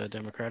like the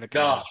Democratic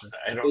convention. No,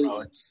 I don't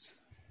know.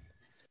 It's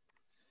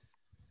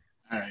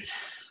all right.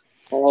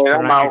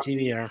 I'm out.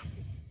 TVR.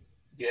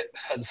 Yeah,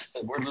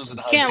 we're losing.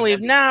 Can't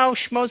leave now.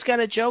 Schmo's got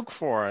a joke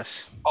for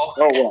us. Oh,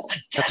 well.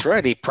 That's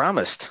right. He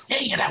promised.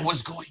 Dang it! I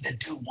was going to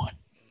do one.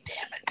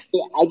 Damn it!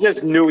 Yeah, I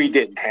just knew he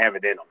didn't have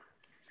it in him.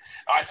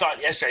 I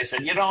thought yesterday. I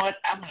said, you know what?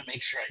 I'm going to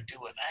make sure I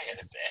do it. I had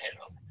a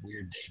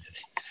weird day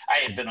today. I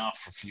had been off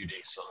for a few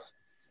days, so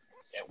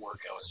at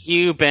work I was.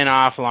 You've been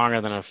off longer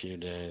than a few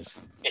days.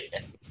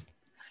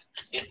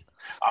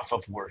 Off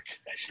of work.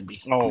 I should be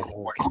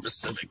more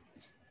specific.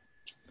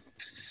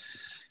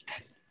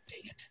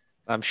 Dang it!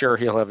 I'm sure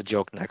he'll have a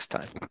joke next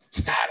time. God,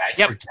 I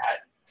forgot.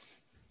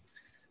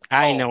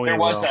 I know there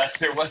was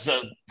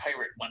a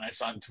pirate one I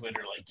saw on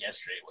Twitter like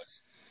yesterday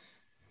was.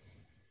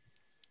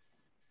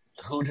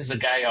 Who does a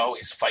guy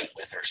always fight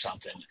with or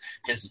something?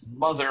 His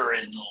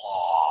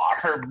mother-in-law.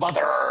 Her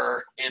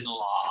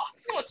mother-in-law.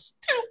 It was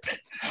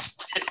stupid.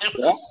 It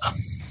was so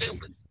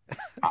stupid.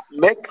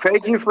 Mick,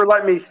 thank you for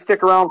letting me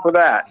stick around for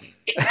that.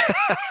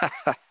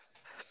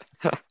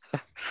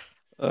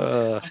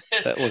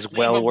 That was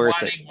well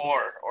worth it.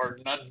 More or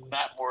not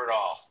more at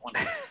all.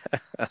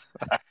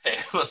 Okay,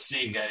 we'll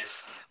see you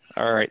guys.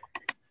 All right.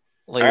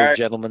 Later,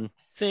 gentlemen.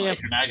 See ya. I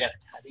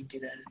didn't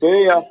get out of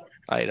See ya.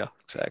 I know,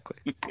 exactly.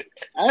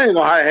 I didn't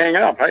know how to hang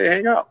up. How do you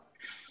hang up?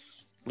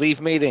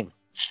 Leave meeting.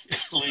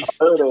 There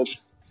it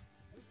is.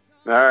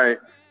 All right.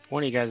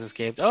 One of you guys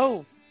escaped.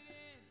 Oh.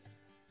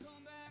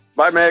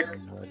 Bye, Mick.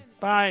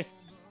 Bye.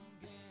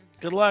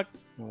 Good luck.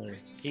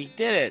 He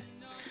did it.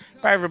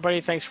 Bye, everybody.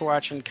 Thanks for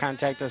watching.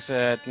 Contact us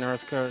at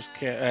North Coast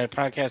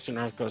podcast at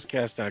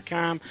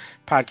northcoastcast.com,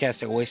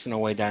 podcast at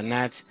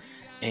wastingaway.net.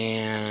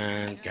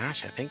 And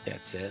gosh, I think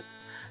that's it.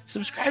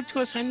 Subscribe to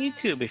us on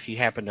YouTube if you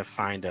happen to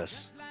find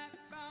us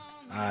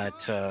at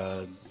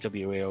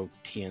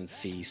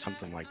WAOTNC,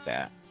 something like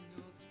that.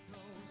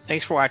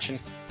 Thanks for watching.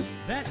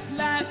 That's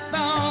life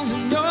on the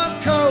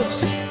North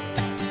Coast,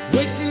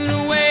 wasting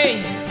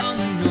away on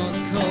the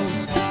North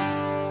Coast.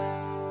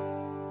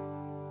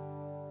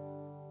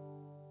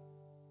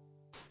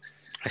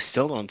 I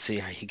still don't see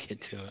how you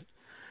get to it.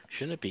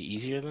 Shouldn't it be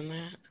easier than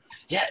that?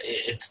 Yeah,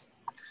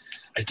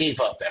 I gave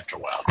up after a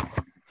while.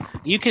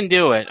 You can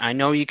do it. I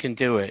know you can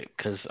do it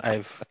because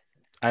I've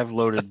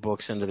loaded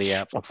books into the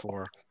app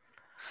before.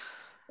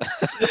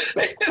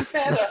 Is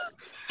that a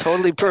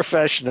Totally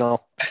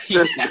professional.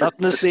 Nothing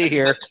to see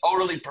here.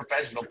 totally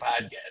professional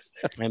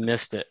podcaster? I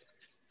missed it.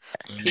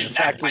 He knocked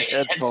knocked my his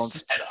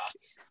headphones headset off.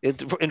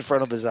 In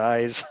front of his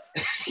eyes.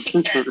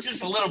 Yeah,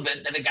 just a little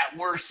bit. Then it got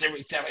worse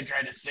every time I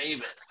tried to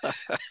save it.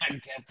 I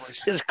can't push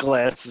it. His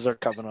glasses are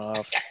coming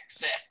off.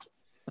 That's it.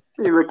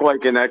 You look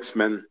like an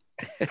X-Men.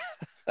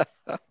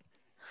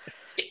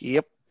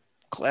 Yep.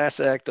 Class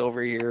act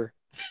over here.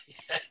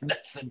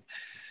 Nothing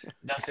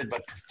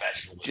but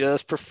professionalism.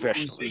 Just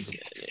professionalism.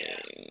 Yeah.